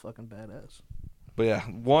 It's fucking badass. But yeah,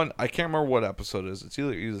 I can't remember what episode it is. It's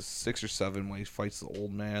either 6 or 7 when he fights the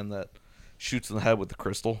old man that shoots in the head with the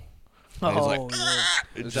crystal. And he's like, yeah.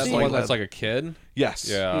 Is that the one that's like a kid? Yes.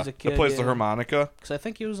 Yeah. He's a kid, That plays the harmonica. Because I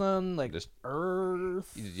think he was on, like,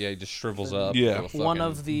 Earth. Yeah, he just shrivels up. Yeah. Like a One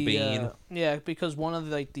of the... bean. because one of,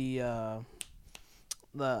 like, the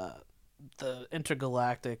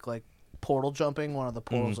intergalactic, like, portal jumping, one of the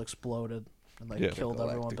portals exploded. And, like, killed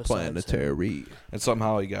everyone besides him. And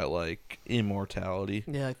somehow he got, like, immortality.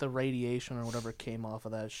 Yeah, like the radiation or whatever came off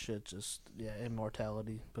of that shit, just,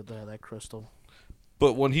 immortality. But that crystal.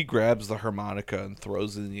 But when he grabs the harmonica and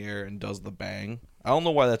throws it in the air and does the bang, I don't know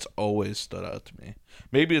why that's always stood out to me.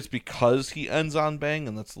 Maybe it's because he ends on bang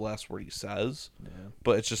and that's the last word he says. Yeah.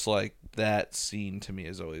 But it's just like that scene to me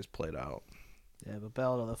has always played out. Yeah, but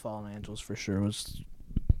Battle of the Fallen Angels for sure was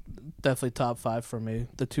definitely top 5 for me.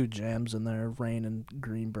 The 2 jams in there, Rain and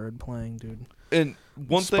Greenbird playing, dude. And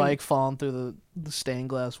Spike falling through the stained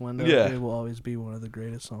glass window. Yeah. It will always be one of the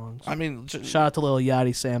greatest songs. I mean, shout out to Lil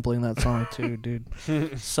Yachty sampling that song too, dude.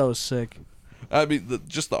 So sick. I mean,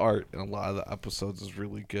 just the art in a lot of the episodes is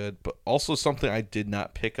really good. But also something I did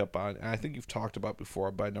not pick up on, and I think you've talked about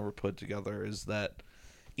before, but I never put it together, is that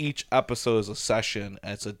each episode is a session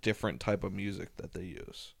and it's a different type of music that they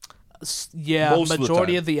use. Yeah, Most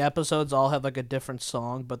majority of the episodes all have like a different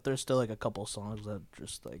song, but there's still like a couple songs that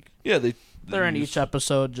just like they're in each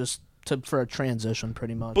episode just for a transition,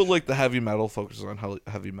 pretty much. But like the heavy metal focuses on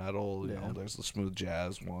heavy metal. You know, there's the smooth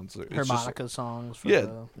jazz ones. It's harmonica songs.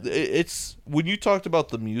 It's when you talked about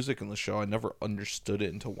the music in the show, I never understood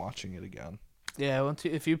it until watching it again. Yeah,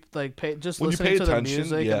 if you like when listening to attention, the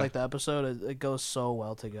music and like the episode, it goes so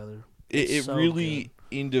well together. It so really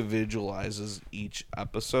individualizes each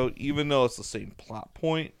episode, even though it's the same plot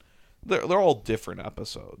point. They're all different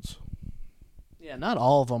episodes. Yeah, not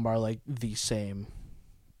all of them are like the same.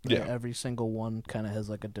 Yeah, every single one kind of has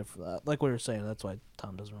like a different. Like we were saying, that's why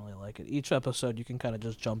Tom doesn't really like it. Each episode you can kind of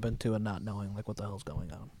just jump into and not knowing like what the hell's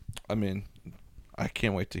going on. I mean, I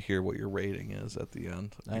can't wait to hear what your rating is at the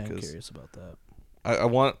end. I am curious about that.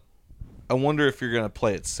 I wonder if you're gonna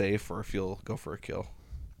play it safe or if you'll go for a kill.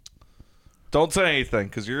 Don't say anything,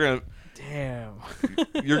 because you're gonna. Damn.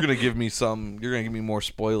 You're gonna give me some. You're gonna give me more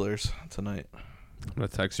spoilers tonight. I'm gonna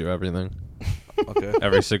text you everything. Okay.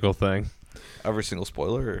 Every single thing. Every single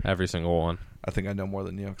spoiler. Every single one. I think I know more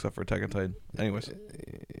than you, except for Attack on Titan. Anyways.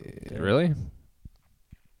 Really?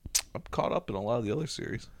 I'm caught up in a lot of the other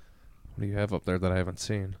series. What do you have up there that I haven't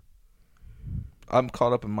seen? I'm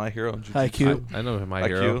caught up in My Hero and Jujutsu. Haikyuu. I know My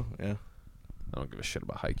Hero. Yeah. I don't give a shit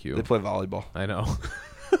about Haikyuu. They play volleyball. I know.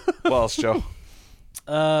 What else, Joe?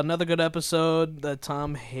 Another good episode that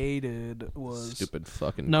Tom hated was Stupid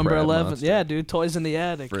fucking number crab 11. monster. Yeah, dude, Toys in the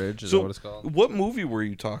Attic. Fridge, is So, that what it's called? What movie were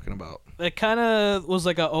you talking about? It kind of was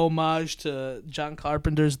like a homage to John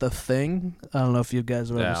Carpenter's The Thing. I don't know if you guys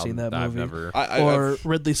have ever seen that movie. I've never. Or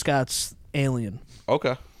Ridley Scott's Alien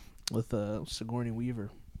Okay. with Sigourney Weaver.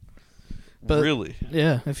 But, really?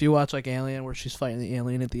 Yeah, if you watch like Alien, where she's fighting the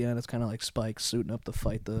alien at the end, it's kind of like Spike suiting up to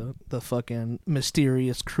fight the fucking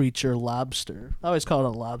mysterious creature lobster. I always call it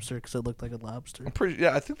a lobster because it looked like a lobster.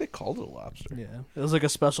 I think they called it a lobster. Yeah, it was like a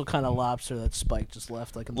special kind of lobster that Spike just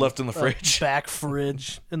left like in the fridge, back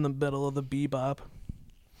fridge in the middle of the Bebop.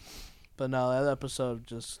 But no, that episode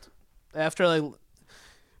just after like.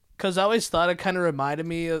 Because I always thought it kind of reminded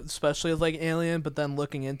me, especially of like Alien, but then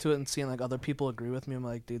looking into it and seeing like other people agree with me, I'm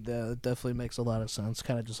like, dude, that definitely makes a lot of sense.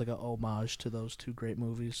 Kind of just like a homage to those two great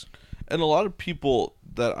movies. And a lot of people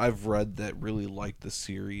that I've read that really like the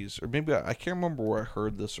series, or maybe I can't remember where I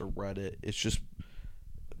heard this or read it. It's just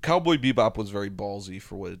Cowboy Bebop was very ballsy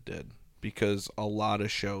for what it did, because a lot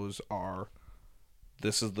of shows are,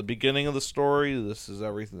 this is the beginning of the story, this is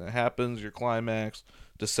everything that happens, your climax,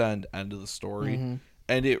 descend, end of the story. Mm-hmm.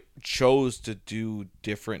 And it chose to do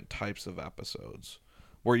different types of episodes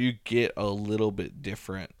where you get a little bit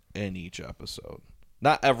different in each episode.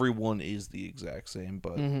 Not everyone is the exact same,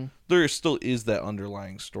 but there still is that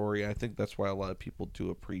underlying story. I think that's why a lot of people do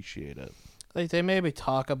appreciate it. Like they maybe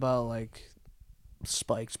talk about like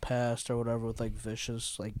Spike's past or whatever with like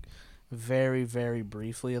Vicious, like very, very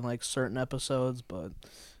briefly in like certain episodes, but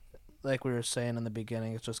like we were saying in the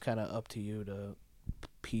beginning, it's just kind of up to you to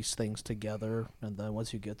piece things together, and then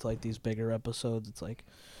once you get to like these bigger episodes, it's like,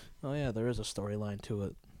 oh yeah, there is a storyline to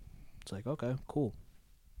it. It's like, okay, cool.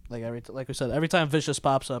 Like like we said, every time Vicious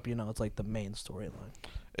pops up, you know, it's like the main storyline.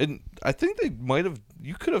 And I think they might have,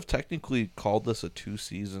 you could have technically called this a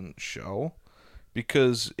 2-season show,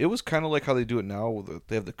 because it was kind of like how they do it now.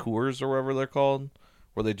 They have the Coors or whatever they're called,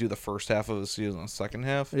 where they do the first half of the season and the second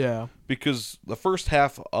half. Yeah. Because the first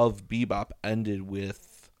half of Bebop ended with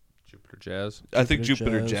Jupiter Jazz. I think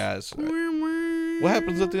Jupiter Jazz. What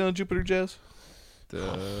happens at the end of Jupiter Jazz? I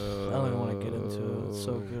don't even want to get into it. It's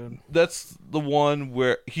so good. That's the one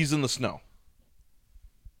where he's in the snow.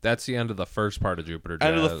 That's the end of the first part of Jupiter Jazz.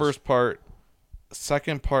 End of the first part.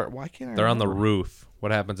 Second part. Why can't I They're remember? on the roof.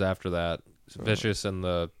 What happens after that? Vicious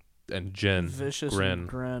and Jin. Vicious Grin. and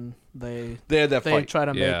Grin. They had that they fight. try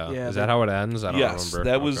to make. Yeah. Is that how it ends? I don't remember.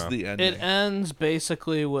 That was the end. It ends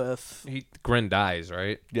basically with Grin dies,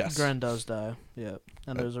 right? Yes. Grin does die. Yeah,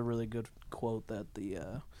 and there's a really good quote that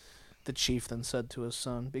the chieftain said to his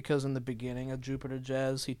son, because in the beginning of Jupiter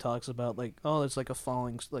Jazz, he talks about like, oh, it's like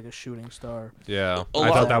a shooting star. Yeah, I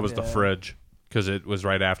thought that was the fridge, because it was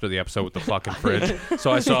right after the episode with the fucking fridge.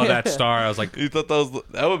 So I saw that star. I was like, you thought that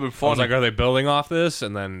would have been fun. I was like, are they building off this?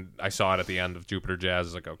 And then I saw it at the end of Jupiter Jazz. I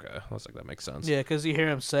was like, okay. I was like, that makes sense. Yeah, because you hear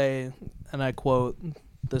him say, and I quote,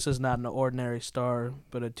 "This is not an ordinary star,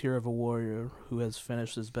 but a tear of a warrior who has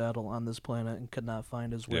finished his battle on this planet and could not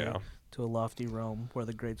find his way to a lofty realm where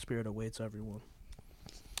the Great Spirit awaits everyone."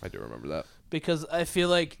 I do remember that. Because I feel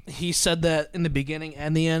like he said that in the beginning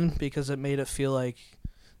and the end, because it made it feel like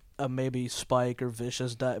maybe Spike or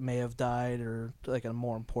Vicious may have died, or like a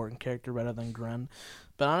more important character rather than Gren.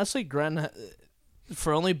 But honestly, Gren,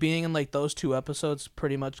 for only being in like those 2 episodes,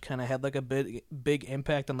 pretty much kind of had like a big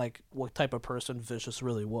impact on like what type of person Vicious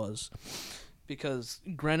really was. Because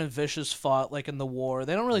Gren and Vicious fought like in the war.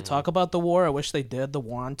 They don't really talk about the war. I wish they did, the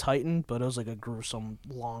war on Titan, but it was like a gruesome,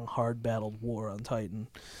 long, hard-battled war on Titan.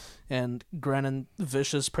 And Gren and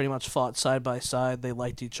Vicious pretty much fought side by side. They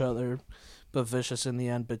liked each other, but Vicious in the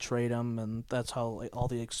end betrayed him, and that's how like, all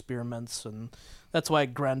the experiments, and that's why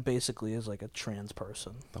Gren basically is like a trans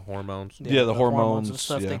person. The hormones. Yeah, the hormones and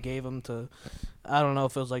stuff they gave him to, I don't know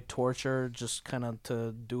if it was like torture, just kind of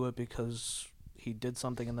to do it because he did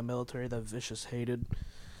something in the military that Vicious hated.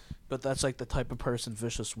 But that's like the type of person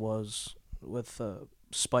Vicious was, with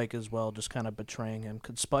Spike as well, just kind of betraying him.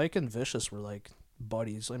 Because Spike and Vicious were like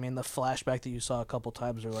buddies. I mean, the flashback that you saw a couple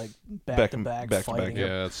times are like back to back fighting.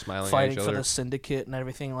 Yeah, smiling fighting at each for other. the syndicate and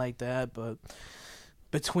everything like that. But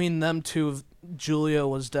between them two, Julia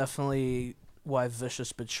was definitely why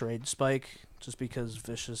Vicious betrayed Spike, just because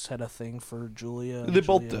Vicious had a thing for Julia. They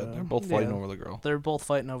both did. They're both fighting over the girl. They're both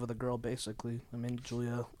fighting over the girl, basically. I mean,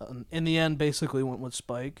 Julia, in the end, basically went with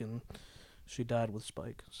Spike, and she died with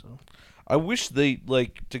Spike. So I wish they,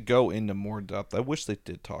 like, to go into more depth, I wish they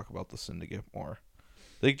did talk about the Syndicate more.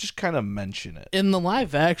 They just kind of mention it. In the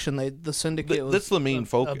live action, the Syndicate was that's the main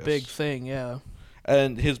focus. A big thing, yeah.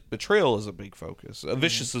 And his betrayal is a big focus.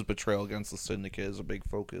 Vicious's betrayal against the Syndicate is a big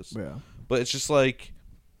focus. Yeah. But it's just like...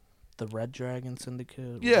 The Red Dragon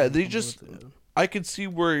Syndicate. Yeah, they just... I could see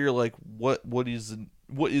where you're like, what is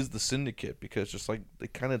the Syndicate? Because just like, they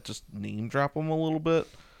kind of just name drop them a little bit.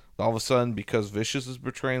 All of a sudden, because Vicious is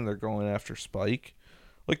betraying, they're going after Spike.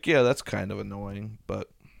 Like, yeah, that's kind of annoying, but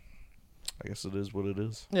I guess it is what it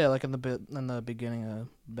is. Yeah, like in the beginning of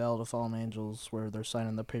Battle of the Fallen Angels, where they're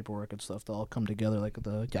signing the paperwork and stuff, they all come together, like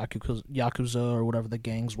the Yakuza or whatever the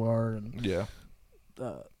gangs were, and yeah,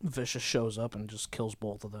 Vicious shows up and just kills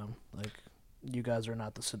both of them. Like, you guys are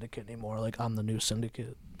not the Syndicate anymore. Like, I'm the new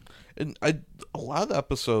Syndicate. And a lot of the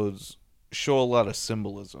episodes show a lot of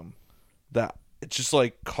symbolism that it just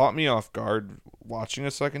like caught me off guard watching a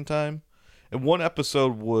second time. And one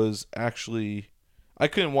episode was actually, I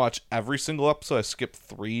couldn't watch every single episode. I skipped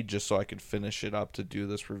 3 just so I could finish it up to do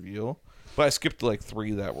this review. But I skipped like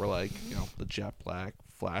 3 that were like, you know, the Jet Black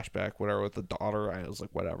flashback, whatever, with the daughter. I was like,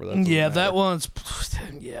 whatever. That yeah, that one's,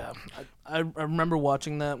 yeah. I remember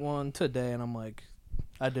watching that one today, and I'm like,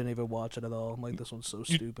 I didn't even watch it at all. I'm like, this one's so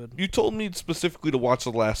stupid. You told me specifically to watch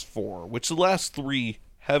the last 4, which the last 3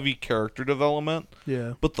 heavy character development.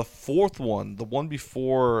 Yeah. But the 4th one, the one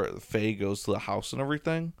before Faye goes to the house and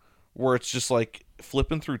everything, where it's just like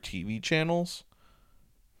flipping through TV channels.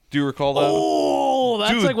 Do you recall that? Oh,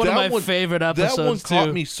 that's dude, like one of my favorite episodes. That one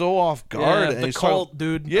caught me so off guard. Yeah, the cult,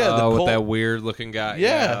 dude. Yeah, the with cult. that weird looking guy.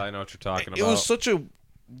 Yeah, I know what you're talking about. It was such a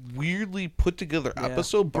weirdly put together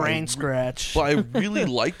episode. Brain scratch. But I really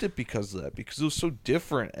liked it because of that, because it was so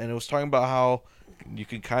different, and it was talking about how you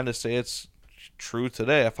can kind of say it's true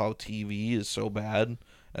today of how TV is so bad.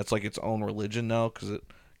 That's like its own religion now, because it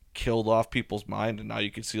killed off people's mind, and now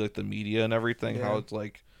you can see like the media and everything, how it's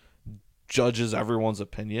like judges everyone's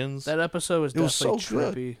opinions. That episode was definitely so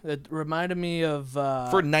trippy. good. It reminded me of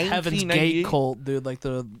For Heaven's Gate cult, dude, like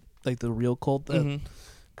the real cult,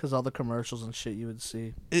 because all the commercials and shit you would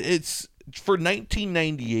see. It's for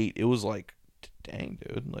 1998. It was like, dang,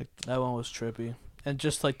 dude, like that one was trippy, and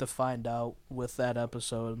just like to find out with that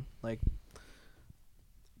episode, like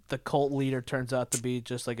the cult leader turns out to be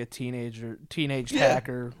just like a teenage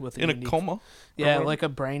hacker with in a coma. Yeah, like a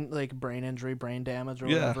brain injury, brain damage or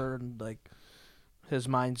whatever, and like his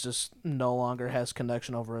mind just no longer has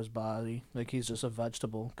connection over his body. Like he's just a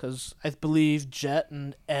vegetable. Because I believe Jet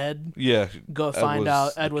and Ed find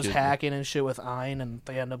out Ed was hacking and shit with Ein, and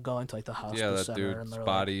they end up going to like the hospital center. Yeah, that dude's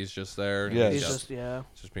body's just there. Yeah, he's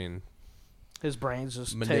just being. His brain's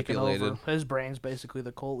just taken over. His brain's basically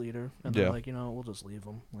the cult leader. And they're like, we'll just leave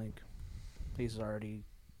him. Like, he's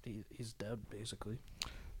dead, basically.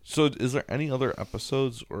 So is there any other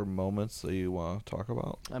episodes or moments that you want to talk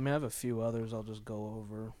about? I mean, I have a few others I'll just go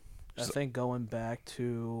over. I think going back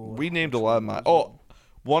to... We named a lot of mine.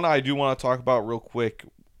 One I do want to talk about real quick.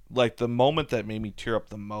 Like, the moment that made me tear up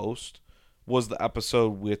the most was the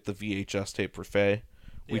episode with the VHS tape for Faye.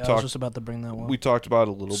 I was just about to bring that one. We talked about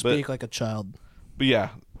it a little bit. Speak like a child. But yeah,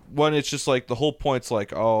 when it's just like the whole point's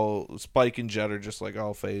like, oh, Spike and Jet are just like,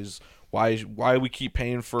 oh, Faye's why we keep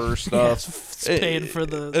paying for her stuff. Paying for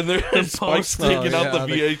the and then Spike's taking out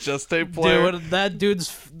the VHS tape player. Dude, that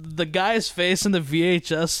the guy's face in the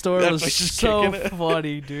VHS store was so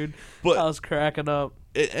funny, dude. But I was cracking up.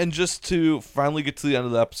 And just to finally get to the end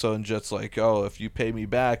of the episode, and Jet's like, oh, if you pay me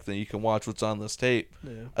back, then you can watch what's on this tape.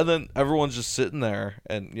 Yeah. And then everyone's just sitting there,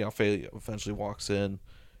 and Faye eventually walks in.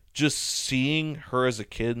 Just seeing her as a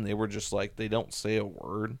kid, and they were just like, they don't say a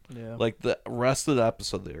word. Yeah. Like the rest of the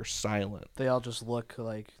episode, they are silent. They all just look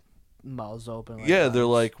like mouths open. Like they're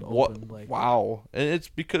like, what? Like, wow. And it's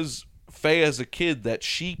because Faye as a kid that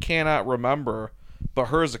she cannot remember, but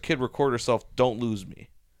her as a kid record herself, don't lose me.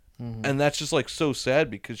 Mm-hmm. And that's just like so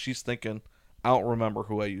sad because she's thinking, I don't remember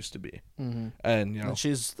who I used to be. Mm-hmm. And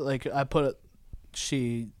she's like,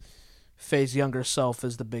 Faye's younger self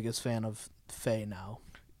is the biggest fan of Faye now.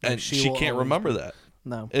 And she can't remember that.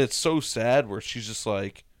 No. It's so sad where she's just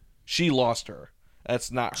like, she lost her.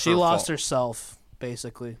 That's not her She lost fault. Herself,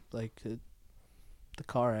 basically. Like, the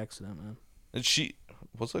car accident, man. And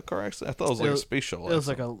was it a car accident? I thought it was like a space shuttle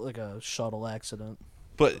accident. It was like a shuttle accident.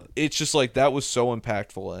 But it's just like, that was so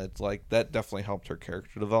impactful. And it's like, that definitely helped her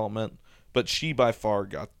character development. But she by far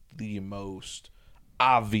got the most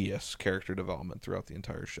obvious character development throughout the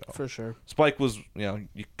entire show. For sure. Spike was,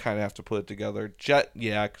 you kind of have to put it together. Jet,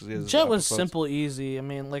 yeah, because Jet was simple, easy. I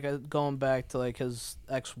mean, like going back to like his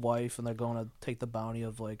ex-wife, and they're going to take the bounty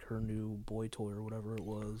of like her new boy toy or whatever it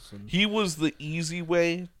was. And he was the easy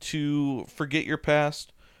way to forget your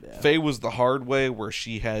past. yeah. Faye was the hard way, where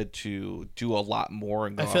she had to do a lot more.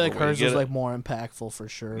 And go I feel like hers was it. like more impactful for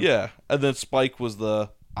sure. Yeah, and then Spike was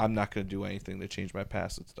I'm not going to do anything to change my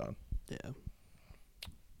past. It's done. Yeah.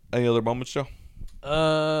 Any other moments, Joe?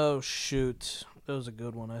 Oh shoot, that was a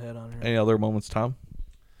good one I had on here. Any other moments, Tom?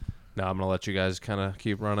 No, I'm gonna let you guys kind of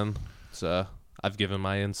keep running. So I've given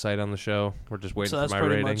my insight on the show. We're just waiting So that's for my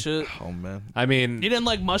pretty rating. much it. Oh man, I mean, You didn't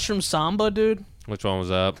like Mushroom Samba, dude? which one was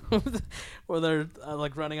up? Where they're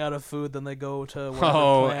like running out of food, then they go to Oh,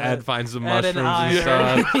 planet. Ed finds the Ed and mushrooms and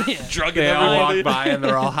I stuff. yeah. drugging They all everybody. walk by and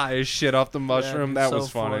they're all high as shit off the mushroom. Yeah, That so was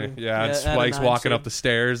funny. funny. Yeah, and Yeah, Ed and Spike's I walking said- up the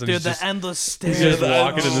stairs and Dude, he's the just, endless he's stairs. just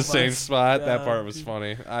walking in Oh the same my spot. That God. part was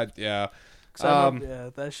funny. Yeah. Yeah,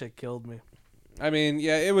 that shit killed me. I mean,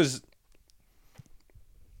 yeah, it was.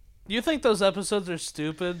 You think those episodes are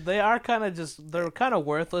stupid? They are kind of they're kind of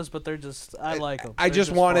worthless, but they're just, I like them. I They're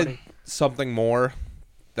just wanted funny. something more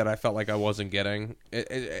that I felt like I wasn't getting.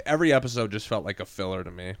 Every episode just felt like a filler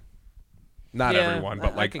to me. Not Yeah, everyone,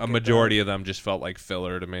 but I like can a get majority of them just felt like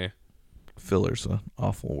filler to me. Filler's an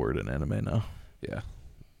awful word in anime now. Yeah.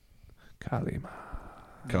 Kalima.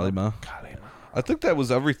 Kalima. I think that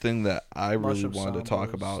was everything that I really Mushroom wanted to Samba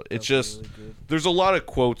talk was about. It's just definitely really good. there's a lot of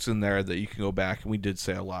quotes in there that you can go back, and we did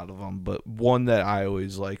say a lot of them, but one that I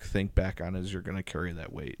always like think back on is "You're gonna carry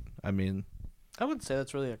that weight." I mean, I wouldn't say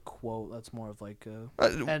that's really a quote. That's more of like a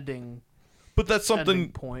ending. but that's something,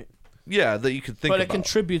 ending point. yeah, that you could think But about. it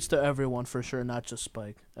contributes to everyone for sure, not just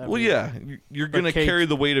Spike. Well, yeah, you're gonna Kate- carry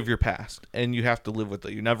the weight of your past, and you have to live with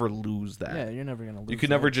it. You never lose that. Yeah, you're never gonna lose. You can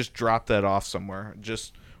never just drop that off somewhere.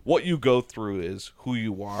 Just what you go through is who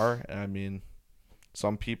you are. And I mean,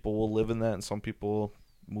 some people will live in that, and some people will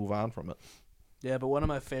move on from it. Yeah, but one of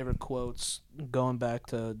my favorite quotes, going back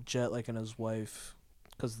to Jet, like, and his wife,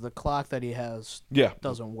 because the clock that he has Yeah,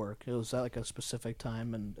 doesn't work. It was at like a specific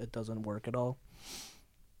time, and it doesn't work at all.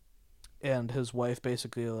 And his wife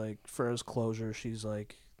basically, like, for his closure, she's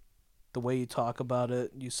like, the way you talk about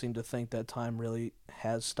it, you seem to think that time really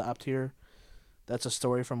has stopped here. That's a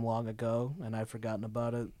story from long ago, and I've forgotten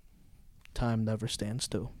about it. Time never stands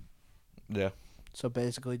still. yeah. So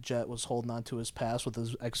basically, Jet was holding on to his past with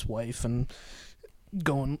his ex-wife, and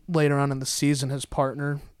going later on in the season, his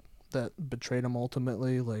partner that betrayed him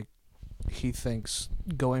ultimately, like, he thinks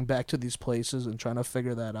going back to these places and trying to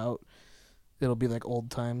figure that out, it'll be like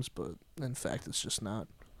old times, but in fact, it's just not.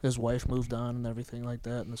 His wife moved on and everything like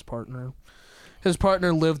that, and his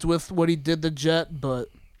partner lived with what he did to Jet, but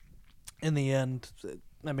in the end,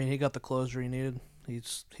 I mean, he got the closure he needed.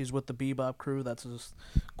 He's with the Bebop crew. That's his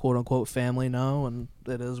quote-unquote family now, and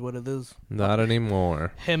it is what it is. Not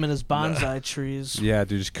anymore. Him and his bonsai trees. Yeah,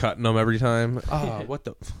 dude, just cutting them every time. Oh, what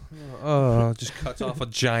the? Oh, just cuts off a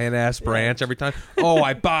giant ass branch every time. Oh,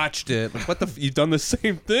 I botched it. Like, what the? You've done the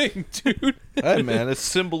same thing, dude. Hey, man, it's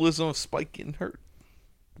symbolism of Spike getting hurt.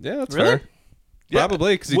 Yeah, that's Really? fair.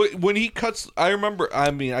 Probably because When he cuts, I remember.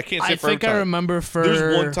 I mean, I can't say I for every think I time. remember for...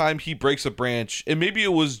 There's one time he breaks a branch, and maybe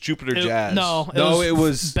it was Jupiter Jazz. it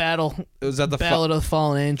was Battle. it was at the Battle of the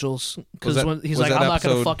Fallen Angels. Because that- when he's was like, that I'm not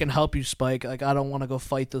going to episode- fucking help you, Spike. Like, I don't want to go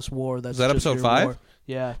fight this war. That's Was that just episode your 5? war.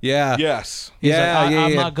 Yeah. Yeah. Yes. He's Yeah, like, yeah, I'm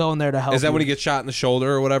yeah. not going there to help Is that you. when he gets shot in the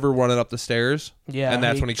shoulder or whatever, running up the stairs? Yeah. and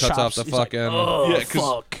that's when he cuts off the he's like, fucking- oh, Yeah, 'cause-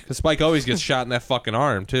 fuck. Because Spike always gets shot in that fucking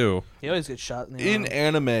arm too. He always gets shot in the In arm.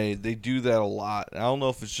 anime, they do that a lot. I don't know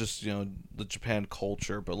if it's just the Japan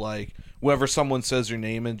culture, but like whenever someone says your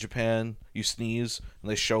name in Japan, you sneeze, and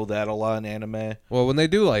they show that a lot in anime. Well, when they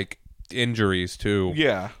do like injuries too,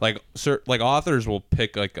 Yeah. like like authors will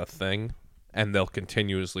pick like a thing and they'll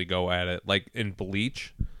continuously go at it. Like in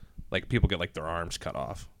Bleach, like people get like their arms cut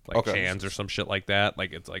off, like Okay. hands or some shit like that.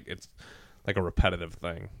 Like it's like a repetitive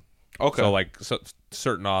thing. Okay. So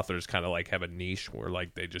certain authors kind of like have a niche where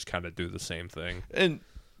like they just kind of do the same thing. And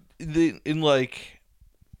like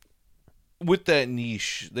with that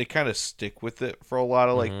niche, they kind of stick with it for a lot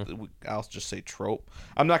of like I'll just say trope.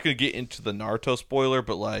 I'm not going to get into the Naruto spoiler,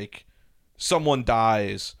 but like someone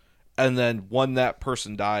dies, and then when that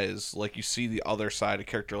person dies, like you see the other side, a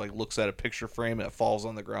character like looks at a picture frame and it falls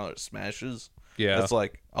on the ground, it smashes. Yeah. It's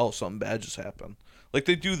like, oh, something bad just happened. Like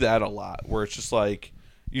they do that a lot, where it's just like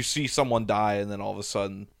you see someone die, and then all of a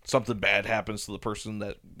sudden something bad happens to the person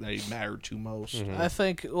that they mattered to most. I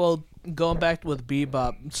think, well, going back with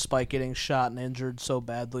Bebop, Spike getting shot and injured so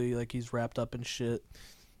badly, like he's wrapped up in shit.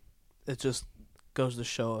 It just, goes to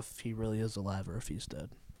show if he really is alive or if he's dead.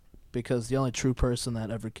 Because the only true person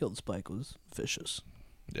that ever killed Spike was Vicious.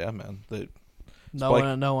 Yeah, man.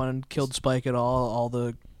 No one killed Spike at all. All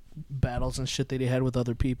the battles and shit that he had with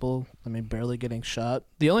other people. I mean, barely getting shot.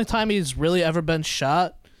 The only time he's really ever been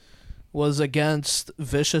shot was against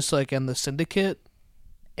Vicious, like in the Syndicate,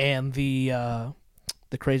 and the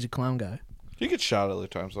crazy clown guy. He gets shot other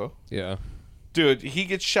times though. Yeah. Dude, he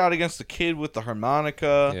gets shot against the kid with the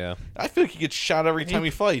harmonica. Yeah. I feel like he gets shot every time he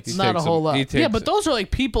fights. Not a whole lot. Yeah, but it. those are like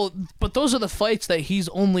people. But those are the fights that he's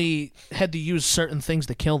only had to use certain things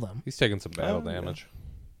to kill them. He's taking some battle damage.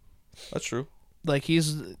 That's true. Like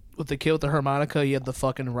he's with the kid with the harmonica, he had the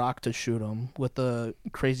fucking rock to shoot him. With the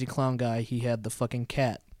crazy clown guy, he had the fucking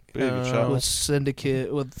cat. With Syndicate,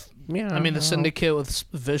 the Syndicate with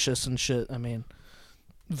Vicious and shit. I mean,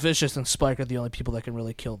 Vicious and Spike are the only people that can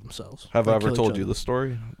really kill themselves. Have I ever told you the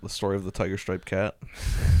story? The story of the tiger striped cat?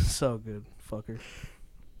 So good, fucker.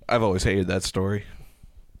 I've always hated that story.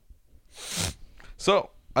 So,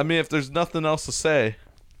 I mean, if there's nothing else to say,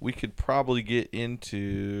 we could probably get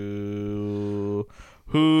into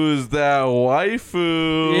Who's That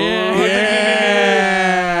Waifu? Yeah.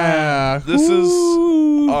 This is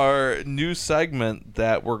our new segment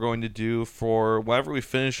that we're going to do for whenever we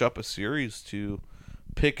finish up a series to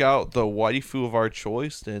pick out the waifu of our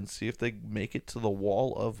choice and see if they make it to the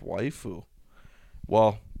wall of waifu.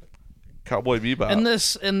 Well, Cowboy Bebop. In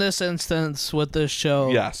this instance with this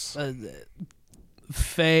show, yes,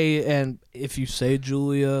 Faye, and if you say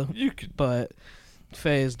Julia, you could, but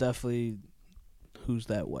Faye is definitely Who's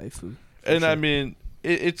That Waifu. And sure. I mean,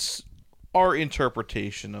 it's our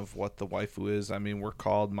interpretation of what the waifu is. I mean, we're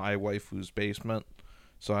called My Waifu's Basement,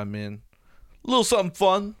 so I mean, a little something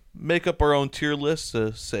fun. Make up our own tier list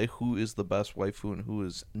to say who is the best waifu and who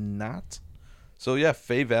is not. So yeah,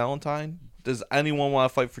 Faye Valentine. Does anyone want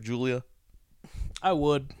to fight for Julia? I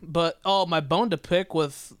would, but my bone to pick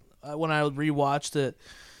with when I rewatched it,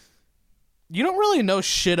 you don't really know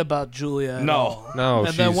shit about Julia at all. No,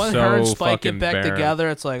 and then when her and Spike get back barren. together,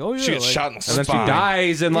 it's like, oh yeah, she gets shot in the spine. And then she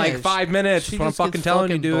dies in like 5 minutes. she That's what I'm just gets fucking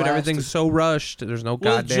telling you, dude. blasted. Everything's so rushed. There's no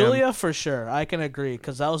Well, goddamn. Julia for sure. I can agree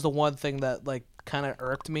because that was the one thing that like kind of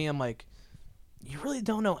irked me. I'm like, you really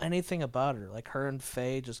don't know anything about her. Like her and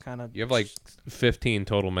Faye just kind of. You have like 15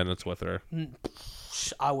 total minutes with her.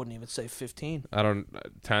 I wouldn't even say 15. I don't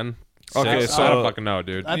 10. Okay, 6? so I don't fucking know,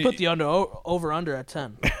 dude. I put the over under at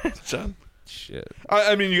 10. John? Shit.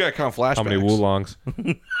 I mean, you got to count flashbacks. How many Woolongs?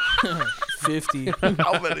 50.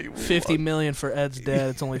 How many? 50 million for Ed's dad.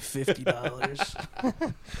 It's only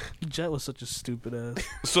 $50. Jet was such a stupid ass.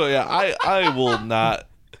 So yeah, I will not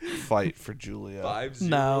fight for Julia. 5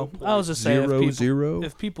 No, I was just saying 0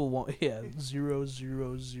 if people want 0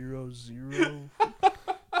 0 0 0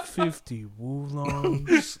 50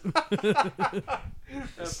 Woolongs.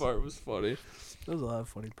 That part was funny. There's a lot of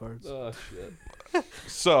funny parts. Oh shit.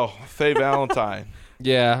 So Faye Valentine.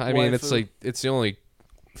 Yeah, I mean it's Waifu. like it's the only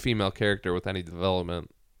female character with any development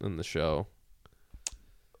in the show.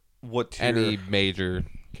 What tier? Any major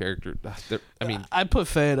character. I mean, I put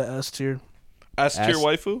Faye at a S tier. S tier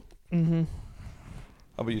waifu? Mm-hmm. How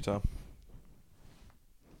about you, Tom?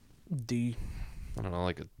 D. I don't know,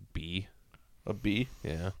 like a B. A B?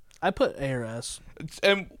 Yeah. I put A or S.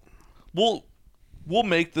 And we'll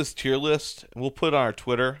make this tier list and we'll put it on our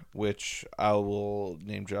Twitter, which I will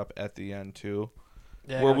name drop at the end too,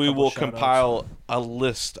 Yeah, where we will compile a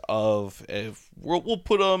list of we'll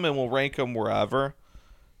put them and we'll rank them wherever.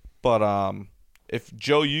 But if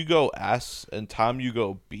Joe you go S and Tom you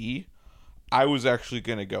go B, I was actually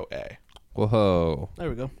gonna go A. Whoa. There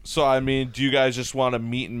we go. So I mean, do you guys just want to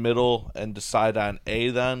meet in middle and decide on A?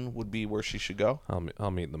 Then would be where she should go.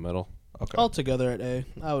 I'll meet in the middle. Okay. All together at A.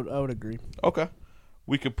 I would agree. Okay.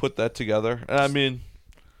 We could put that together. And I mean,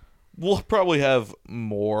 we'll probably have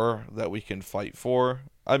more that we can fight for.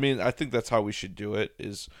 I mean, I think that's how we should do it,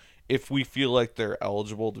 is if we feel like they're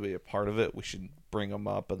eligible to be a part of it, we should bring them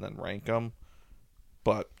up and then rank them.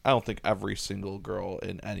 But I don't think every single girl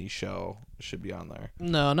in any show should be on there.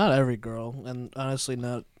 No, not every girl. And honestly,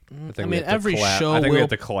 not... I mean, we every show I think we will... have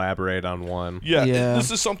to collaborate on one. Yeah, Yeah. This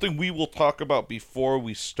is something we will talk about before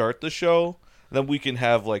we start the show. Then we can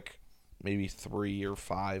have, like, maybe 3 or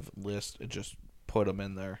 5 lists and just put them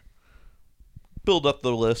in there. Build up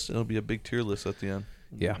the list, and it'll be a big tier list at the end.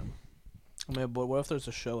 Yeah. I mean, but what if there's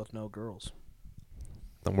a show with no girls?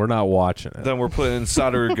 Then we're not watching it. Then we're putting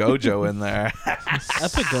Satoru Gojo in there. I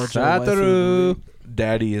put Gojo. Satoru.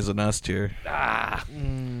 Daddy is an S tier. I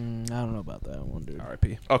don't know about that one, dude.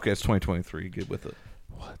 R.I.P. Okay, it's 2023. Good with it.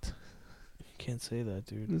 What? You can't say that,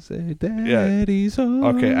 dude. Say daddy's home.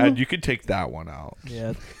 Okay, Ed, you could take that one out.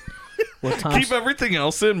 Yeah. Keep everything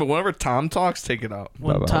else in, but whenever Tom talks, take it out.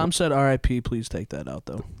 When Tom said R.I.P., please take that out,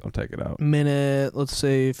 though. I'll take it out. Minute, let's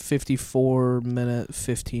say 54 minute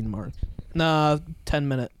 15 mark. Nah, 10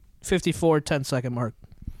 minute. 54 10-second mark.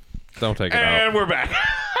 Don't take it out. And we're back.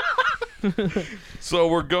 So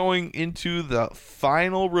we're going into the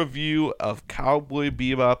final review of Cowboy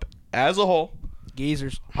Bebop as a whole.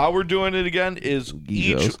 Geezers. How we're doing it again is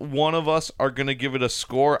each one of us are going to give it a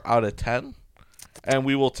score out of 10. And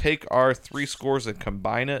we will take our 3 scores and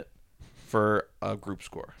combine it for a group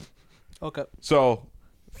score. Okay. So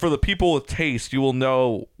for the people with taste, you will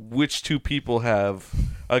know which 2 people have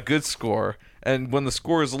a good score. And when the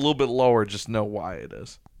score is a little bit lower, just know why it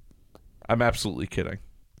is. I'm absolutely kidding.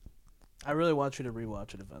 I really want you to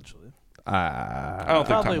rewatch it eventually. I don't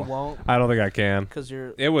think Probably Tom will. won't I don't think I can. because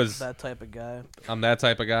you're that type of guy. I'm that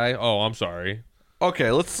type of guy. Oh, I'm sorry.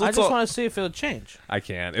 Okay, let's I just want to see if it'll change. I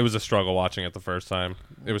can't. It was a struggle watching it the first time.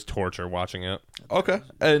 It was torture watching it. Okay,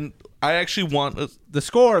 and I actually want The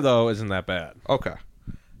score though isn't that bad. Okay,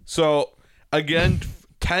 so again,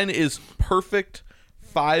 10 is perfect,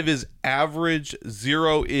 5 is average,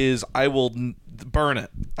 0 is I will burn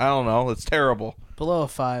it. I don't know. It's terrible. Below a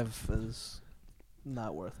 5 is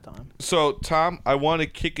not worth time. So Tom, I want to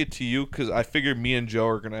kick it to you because I figure me and Joe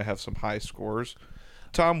are gonna have some high scores.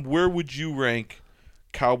 Tom, where would you rank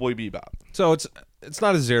Cowboy Bebop? So it's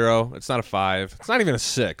not a 0. It's not a 5. It's not even a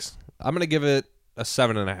 6. I'm gonna give it a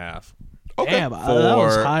 7.5. Okay. Damn, that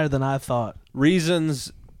was higher than I thought.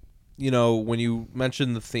 Reasons, when you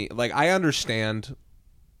mentioned the theme, like I understand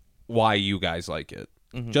why you guys like it.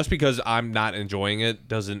 Mm-hmm. Just because I'm not enjoying it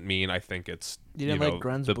doesn't mean I think it's you didn't like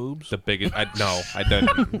Gren's boobs. The biggest. No, I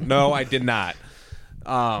didn't. No, I did not.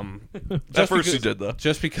 At first you did though.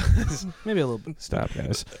 Just because. Maybe a little bit. Stop,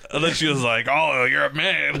 guys. And then she was like, "Oh, you're a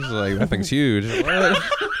man." Like that thing's huge.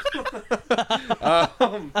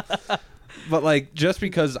 But like, just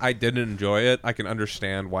because I didn't enjoy it, I can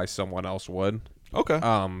understand why someone else would. Okay.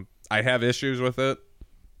 I have issues with it.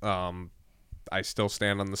 I still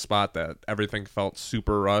stand on the spot that everything felt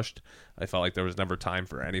super rushed. I felt like there was never time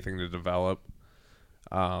for anything to develop.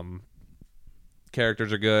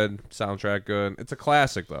 Characters are good, soundtrack good. It's a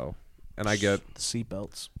classic though, and I get the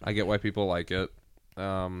seatbelts. I get why people like it.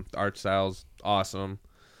 The art style's awesome.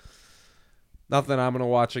 Nothing I'm gonna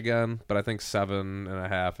watch again, but I think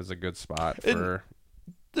 7.5 is a good spot for.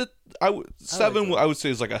 I would say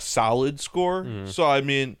is like a solid score. Mm-hmm. So I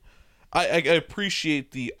mean. I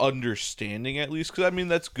appreciate the understanding at least because I mean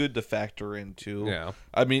that's good to factor into. Yeah.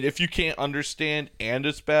 I mean if you can't understand and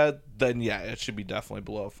it's bad, then yeah, it should be definitely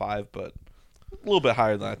below 5, but a little bit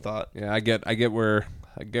higher than I thought. Yeah, I get where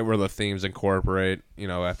the themes incorporate.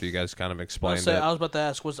 After you guys kind of explained it. I was about to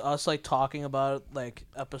ask, was us like talking about like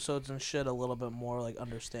episodes and shit a little bit more like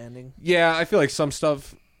understanding? Yeah, I feel like some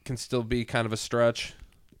stuff can still be kind of a stretch,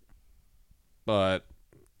 but.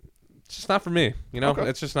 It's just not for me, Okay.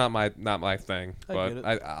 It's just not my thing. But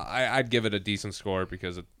I'd give it a decent score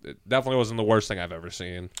because it definitely wasn't the worst thing I've ever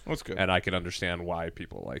seen. That's good, and I can understand why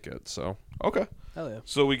people like it. So okay, hell yeah.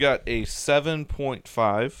 So we got a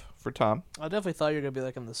 7.5 for Tom. I definitely thought you were gonna be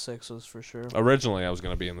like in the 6s for sure. Originally, I was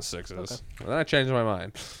gonna be in the 6s, okay. And then I changed my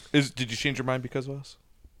mind. Did you change your mind because of us?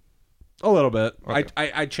 A little bit. Okay.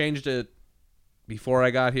 I changed it before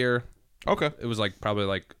I got here. Okay, it was probably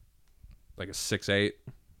like a 6.8.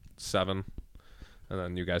 7, and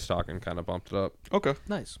then you guys talking kind of bumped it up. Okay,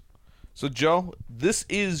 nice. So Joe, this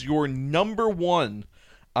is your number 1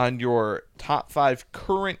 on your top 5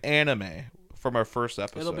 current anime from our first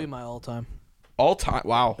episode. It'll be my all-time. All-time?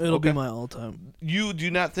 Wow. It'll be my all-time. You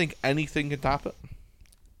do not think anything can top it?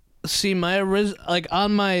 See,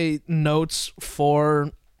 on my notes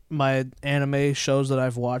for my anime shows that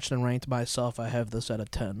I've watched and ranked myself, I have this at a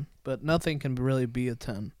 10, but nothing can really be a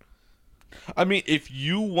 10. I mean, if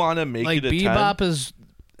you want to make it a Bebop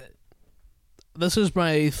 10... This is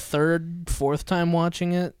my 3rd, 4th time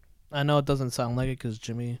watching it. I know it doesn't sound like it because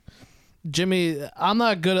Jimmy, I'm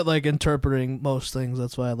not good at interpreting most things.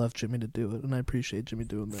 That's why I left Jimmy to do it, and I appreciate Jimmy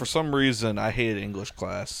doing that. For some reason, I hated English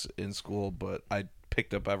class in school, but I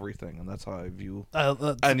picked up everything, and that's how I view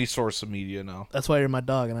any source of media now. That's why you're my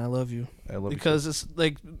dog, and I love you. I love you because it's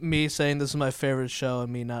like me saying this is my favorite show,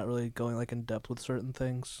 and me not really going in depth with certain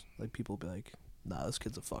things. Like people be like, "Nah, this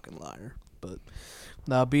kid's a fucking liar." But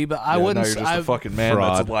no, but I wouldn't. Now you're just a fucking man.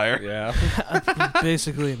 Fraud. That's a liar. Yeah,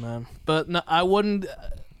 basically, man. But no, I wouldn't.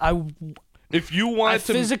 If you want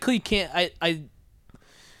to, physically can't. I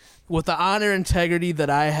with the honor and integrity that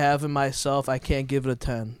I have in myself, I can't give it a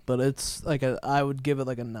 10. But it's I would give it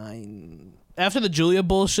a 9. After the Julia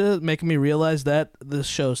bullshit, making me realize that this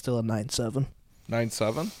show is still a 9.7.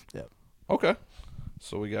 9.7? Yep. Okay.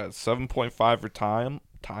 So we got 7.5 for Tom?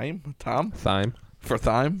 Thyme. For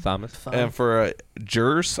Thyme? Thomas. And for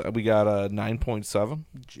Jers, we got a 9.7.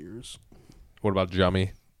 Cheers. What about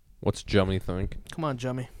Jummy? What's Jummy think? Come on,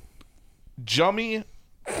 Jummy. Jummy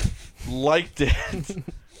liked it.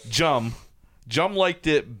 Jum liked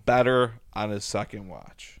it better on his second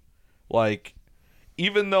watch. Like,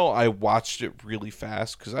 even though I watched it really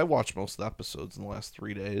fast, because I watched most of the episodes in the last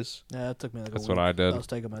 3 days. Yeah, it took me like That's a week. what I did. I was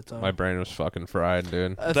taking my time. My brain was fucking fried,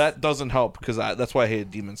 dude. That doesn't help, because that's why I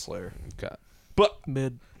hated Demon Slayer. Okay. But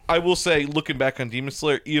Mid. I will say, looking back on Demon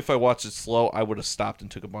Slayer, if I watched it slow, I would have stopped and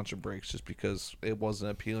took a bunch of breaks just because it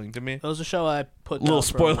wasn't appealing to me. It was a show I put A little down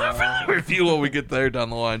for a spoiler while. review when we get there down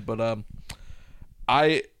the line, but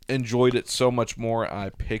I enjoyed it so much more. I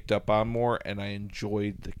picked up on more, and I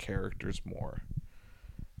enjoyed the characters more.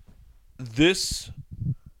 This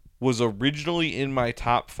was originally in my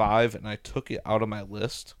top 5, and I took it out of my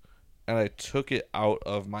list, and I took it out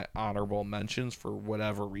of my honorable mentions for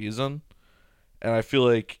whatever reason, and I feel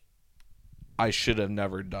like I should have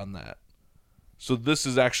never done that. So this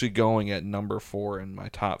is actually going at number 4 in my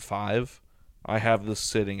top 5. I have this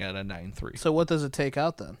sitting at a 9.3. So what does it take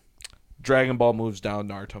out then? Dragon Ball moves down,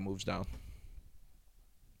 Naruto moves down.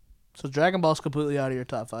 So Dragon Ball's completely out of your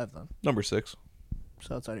top 5 then. Number 6.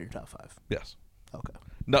 So it's out of your top 5. Yes. Okay.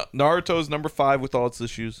 Naruto's number 5 with all its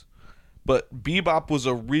issues. But Bebop was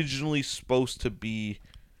originally supposed to be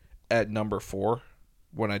at number 4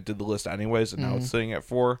 when I did the list anyways, and now it's sitting at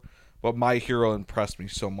 4. But My Hero impressed me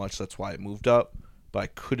so much, that's why it moved up. But I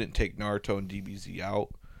couldn't take Naruto and DBZ out.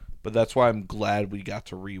 But that's why I'm glad we got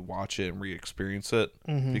to rewatch it and re-experience it,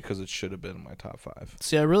 because it should have been in my top 5.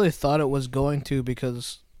 See, I really thought it was going to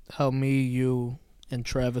because how me, you, and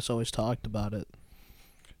Travis always talked about it.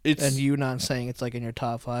 And you not saying it's like in your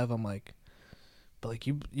top 5, I'm like, but like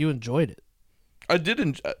you enjoyed it.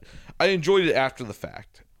 I enjoyed it after the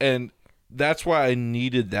fact, and that's why I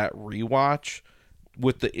needed that rewatch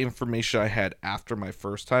with the information I had after my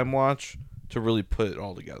first time watch to really put it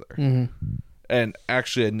all together. And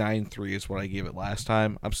actually, a 9.3 is what I gave it last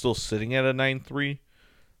time. I'm still sitting at a 9.3,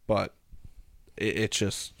 but it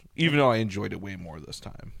just, even though I enjoyed it way more this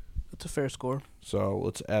time. That's a fair score. So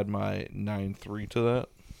let's add my 9.3 to that.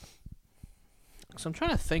 So I'm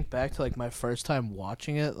trying to think back to like my first time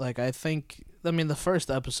watching it. Like I mean, the first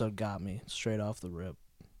episode got me straight off the rip,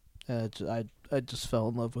 and I just fell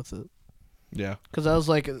in love with it. Yeah, because I was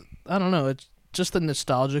like, I don't know, it's just the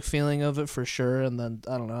nostalgic feeling of it for sure. And then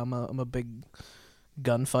I don't know, I'm a big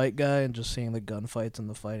gunfight guy, and just seeing the gunfights and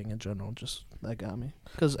the fighting in general, just that got me.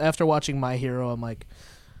 Because after watching My Hero, I'm like,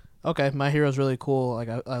 okay, My Hero's really cool. Like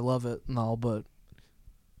I love it and all, but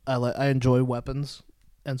I enjoy weapons.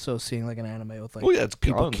 And so seeing like an anime with like it's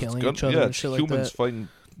people guns, killing it's each other and shit like humans that. fighting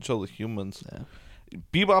each other, humans. Yeah.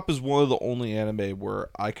 Bebop is one of the only anime where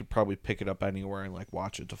I could probably pick it up anywhere and like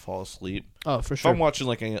watch it to fall asleep. Oh, for If sure. I'm watching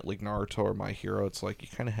like Naruto or My Hero, it's like you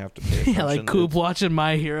kind of have to pay attention. Yeah, like Coop watching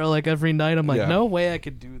My Hero like every night. I'm like, Yeah. no way I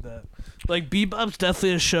could do that. Like Bebop's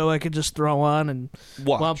definitely a show I could just throw on and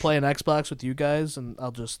Watch. while I'm playing Xbox with you guys, and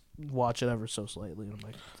I'll just watch it ever so slightly. And I'm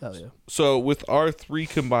like, hell yeah. So with our 3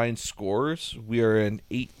 combined scores, we are an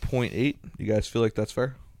 8.8. You guys feel like that's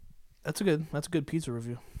fair? That's a good pizza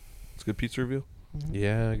review. It's a good pizza review.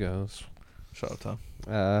 Yeah, it goes. Shout out, Tom.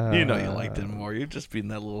 You know you liked it more. You're just being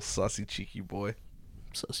that little sussy, cheeky boy.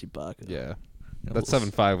 Sussy bucket. Yeah. Yeah, That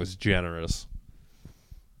 7.5 was generous.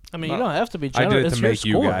 I mean, you don't have to be generous. I did it It's to your make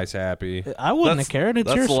you score. guys happy. I wouldn't have cared. It's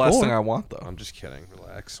That's your the score. last thing I want, though. I'm just kidding.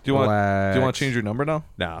 Relax. Do you want Relax. to change your number now?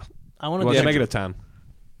 Nah. I want Yeah, to make it a 10.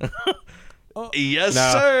 Yes,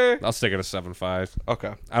 Nah, sir. I'll stick it at 7.5.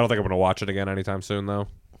 Okay, I don't think I'm going to watch it again anytime soon, though.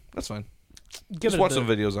 that's fine. give Just it watch a some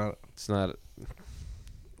bit. videos on it. It's not...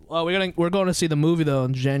 Well, we're going to see the movie though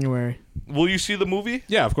in January. Will you see the movie?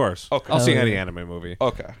 Yeah, of course. Okay. I'll see Oh, any yeah. anime movie.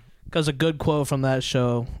 Okay. Because a good quote from that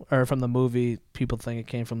show or from the movie, people think it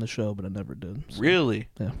came from the show, but it never did. So, Really?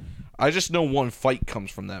 Yeah. I just know one fight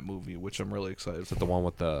comes from that movie, which I'm really excited for. The one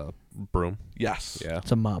with the broom. Yes. Yeah.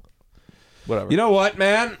 It's a mop. Whatever. You know what,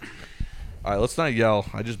 man? All right, let's not yell.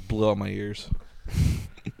 I just blew out my ears.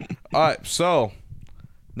 All right, so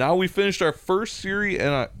now we finished our first series and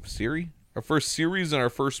our first series and our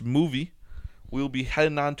first movie. We'll be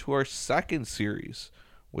heading on to our second series,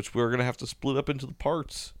 which we're gonna have to split up into the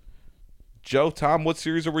parts. Joe, Tom, what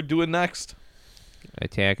series are we doing next?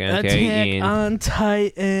 Attack on Attack on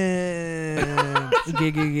Titan.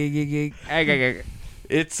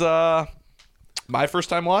 It's my first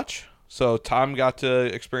time watch. So Tom got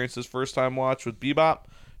to experience his first time watch with Bebop.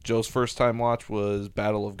 Joe's first time watch was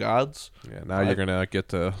Battle of Gods. Yeah, now you're going to get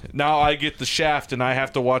to... Now I get the shaft and I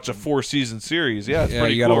have to watch a 4-season series. Yeah, it's Yeah,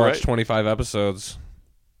 pretty you got to cool, watch right? 25 episodes.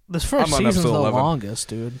 This first I'm on season's the episode 11. longest,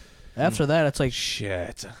 dude. After that, it's like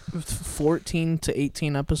Shit. 14 to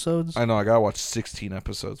 18 episodes. I know. I gotta watch 16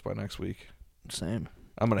 episodes by next week. Same.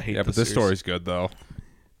 I'm gonna hate. Yeah, but this series. story's good though.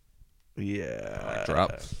 Yeah.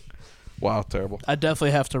 Drop. Wow, terrible. I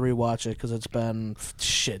definitely have to rewatch it because it's been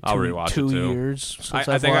I'll rewatch it, 2 too. years since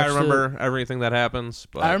I think I watched remember it. everything that happens.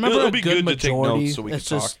 But I remember It'll a be good good to take majority. notes so we it's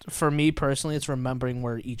can just for me personally, it's remembering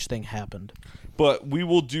where each thing happened. But we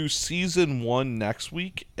will do season 1 next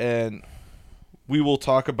week, and we will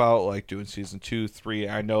talk about like doing season 2, 3.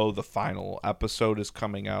 I know the final episode is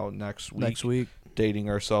coming out next week. Dating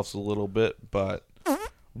ourselves a little bit, but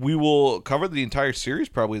we will cover the entire series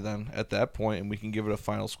probably then at that point, and we can give it a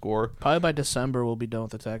final score. Probably by December we'll be done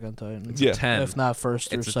with Attack on Titan. Yeah. 10. If not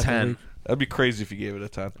first or It's a second 10. week. That'd be crazy if you gave it a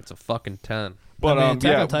 10. It's a fucking 10. But I mean,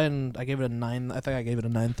 Attack yeah. on Titan, I gave it a 9. I think I gave it a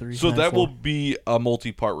 9.3. So that 9.4. will be a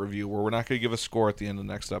multi-part review where we're not going to give a score at the end of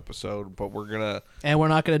the next episode, but we're going to... And we're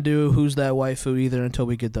not going to do Who's That Waifu either until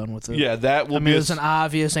we get done with it. Yeah, that will I be... mean, there's an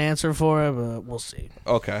obvious answer for it, but we'll see.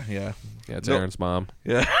 Okay, yeah. Yeah, it's Nope. Aaron's mom.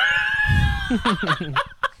 Yeah.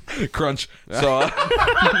 Crunch.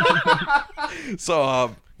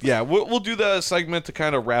 So, yeah, we'll do the segment to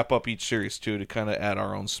kind of wrap up each series, too, to kind of add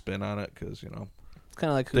our own spin on it, because, you know... It's kind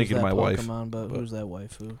of like Who's Thinking That of my wife, Pokemon, but Who's That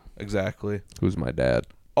Waifu? Exactly. Who's my dad?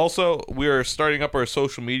 Also, we are starting up our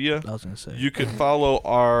social media. I was going to say. You can follow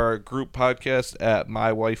our group podcast at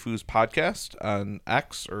My Waifu's Podcast on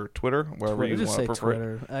X or Twitter, wherever you just want say to prefer it.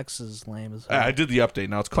 Twitter. X is lame as I did the update.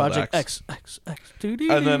 Now it's called Project X. X.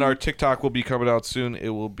 And then our TikTok will be coming out soon. It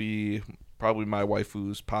will be probably My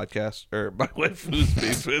Waifu's Podcast or My Waifu's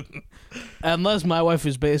Basement. Unless My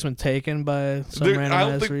Waifu's Basement taken by some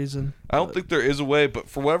random reason. I don't think there is a way, but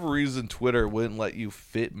for whatever reason, Twitter wouldn't let you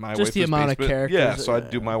fit My Just Waifu's the amount of Basement. characters. Yeah, so I'd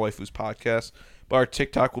do My Waifu's Podcast. But our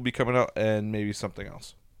TikTok will be coming out and maybe something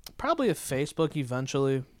else. Probably a Facebook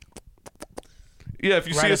eventually. Yeah, if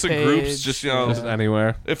you Write see a us in groups, page, just, you know, Just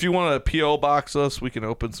anywhere. if you want to PO box us, we can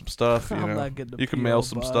open some stuff. You I'm know, not getting a you can PO mail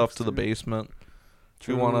some box, stuff to the dude. basement. If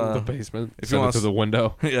you True. want The to, basement. if you Send want it to us- the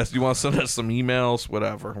window. yes, you want to send us some emails,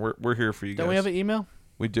 whatever. We're here for you guys. Don't we have an email?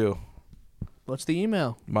 We do. What's the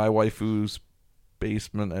email?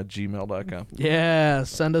 MyWaifu'sBasement@gmail.com. Yeah,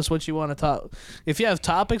 send us what you want to talk. If you have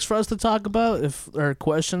topics for us to talk about, or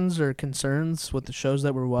questions or concerns with the shows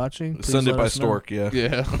that we're watching, please Send it let by us know. Stork, yeah.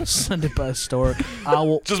 Yeah. Send it by Stork. I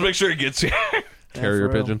will. Just make sure it gets here. Carrier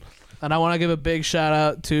for real. pigeon. And I want to give a big shout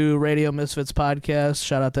out to Radio Misfits Podcast.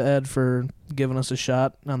 Shout out to Ed for giving us a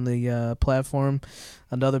shot on the platform.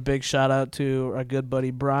 Another big shout out to our good buddy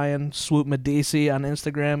Brian, Swoop Medici on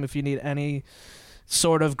Instagram. If you need any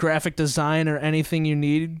sort of graphic design or anything you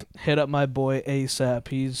need, hit up my boy ASAP.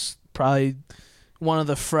 He's probably one of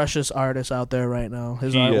the freshest artists out there right now.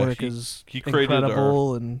 His artwork is created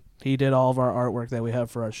incredible, and he did all of our artwork that we have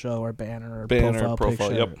for our show, our banner, our profile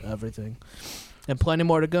picture, yep. everything. And plenty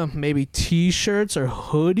more to come. Maybe T-shirts or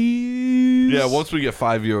hoodies. Yeah, once we get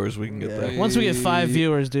 5 viewers, we can get that. Once we get 5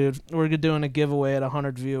 viewers, dude, we're doing a giveaway at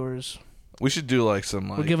 100 viewers. We should do like some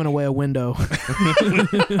We're giving away a window.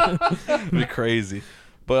 It'd be crazy.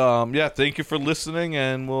 But yeah, thank you for listening,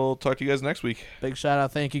 and we'll talk to you guys next week. Big shout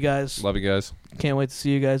out. Thank you guys. Love you guys. Can't wait to see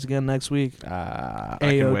you guys again next week. I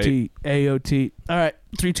can wait. AOT. All right.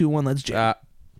 3, 2, 1. Let's jam.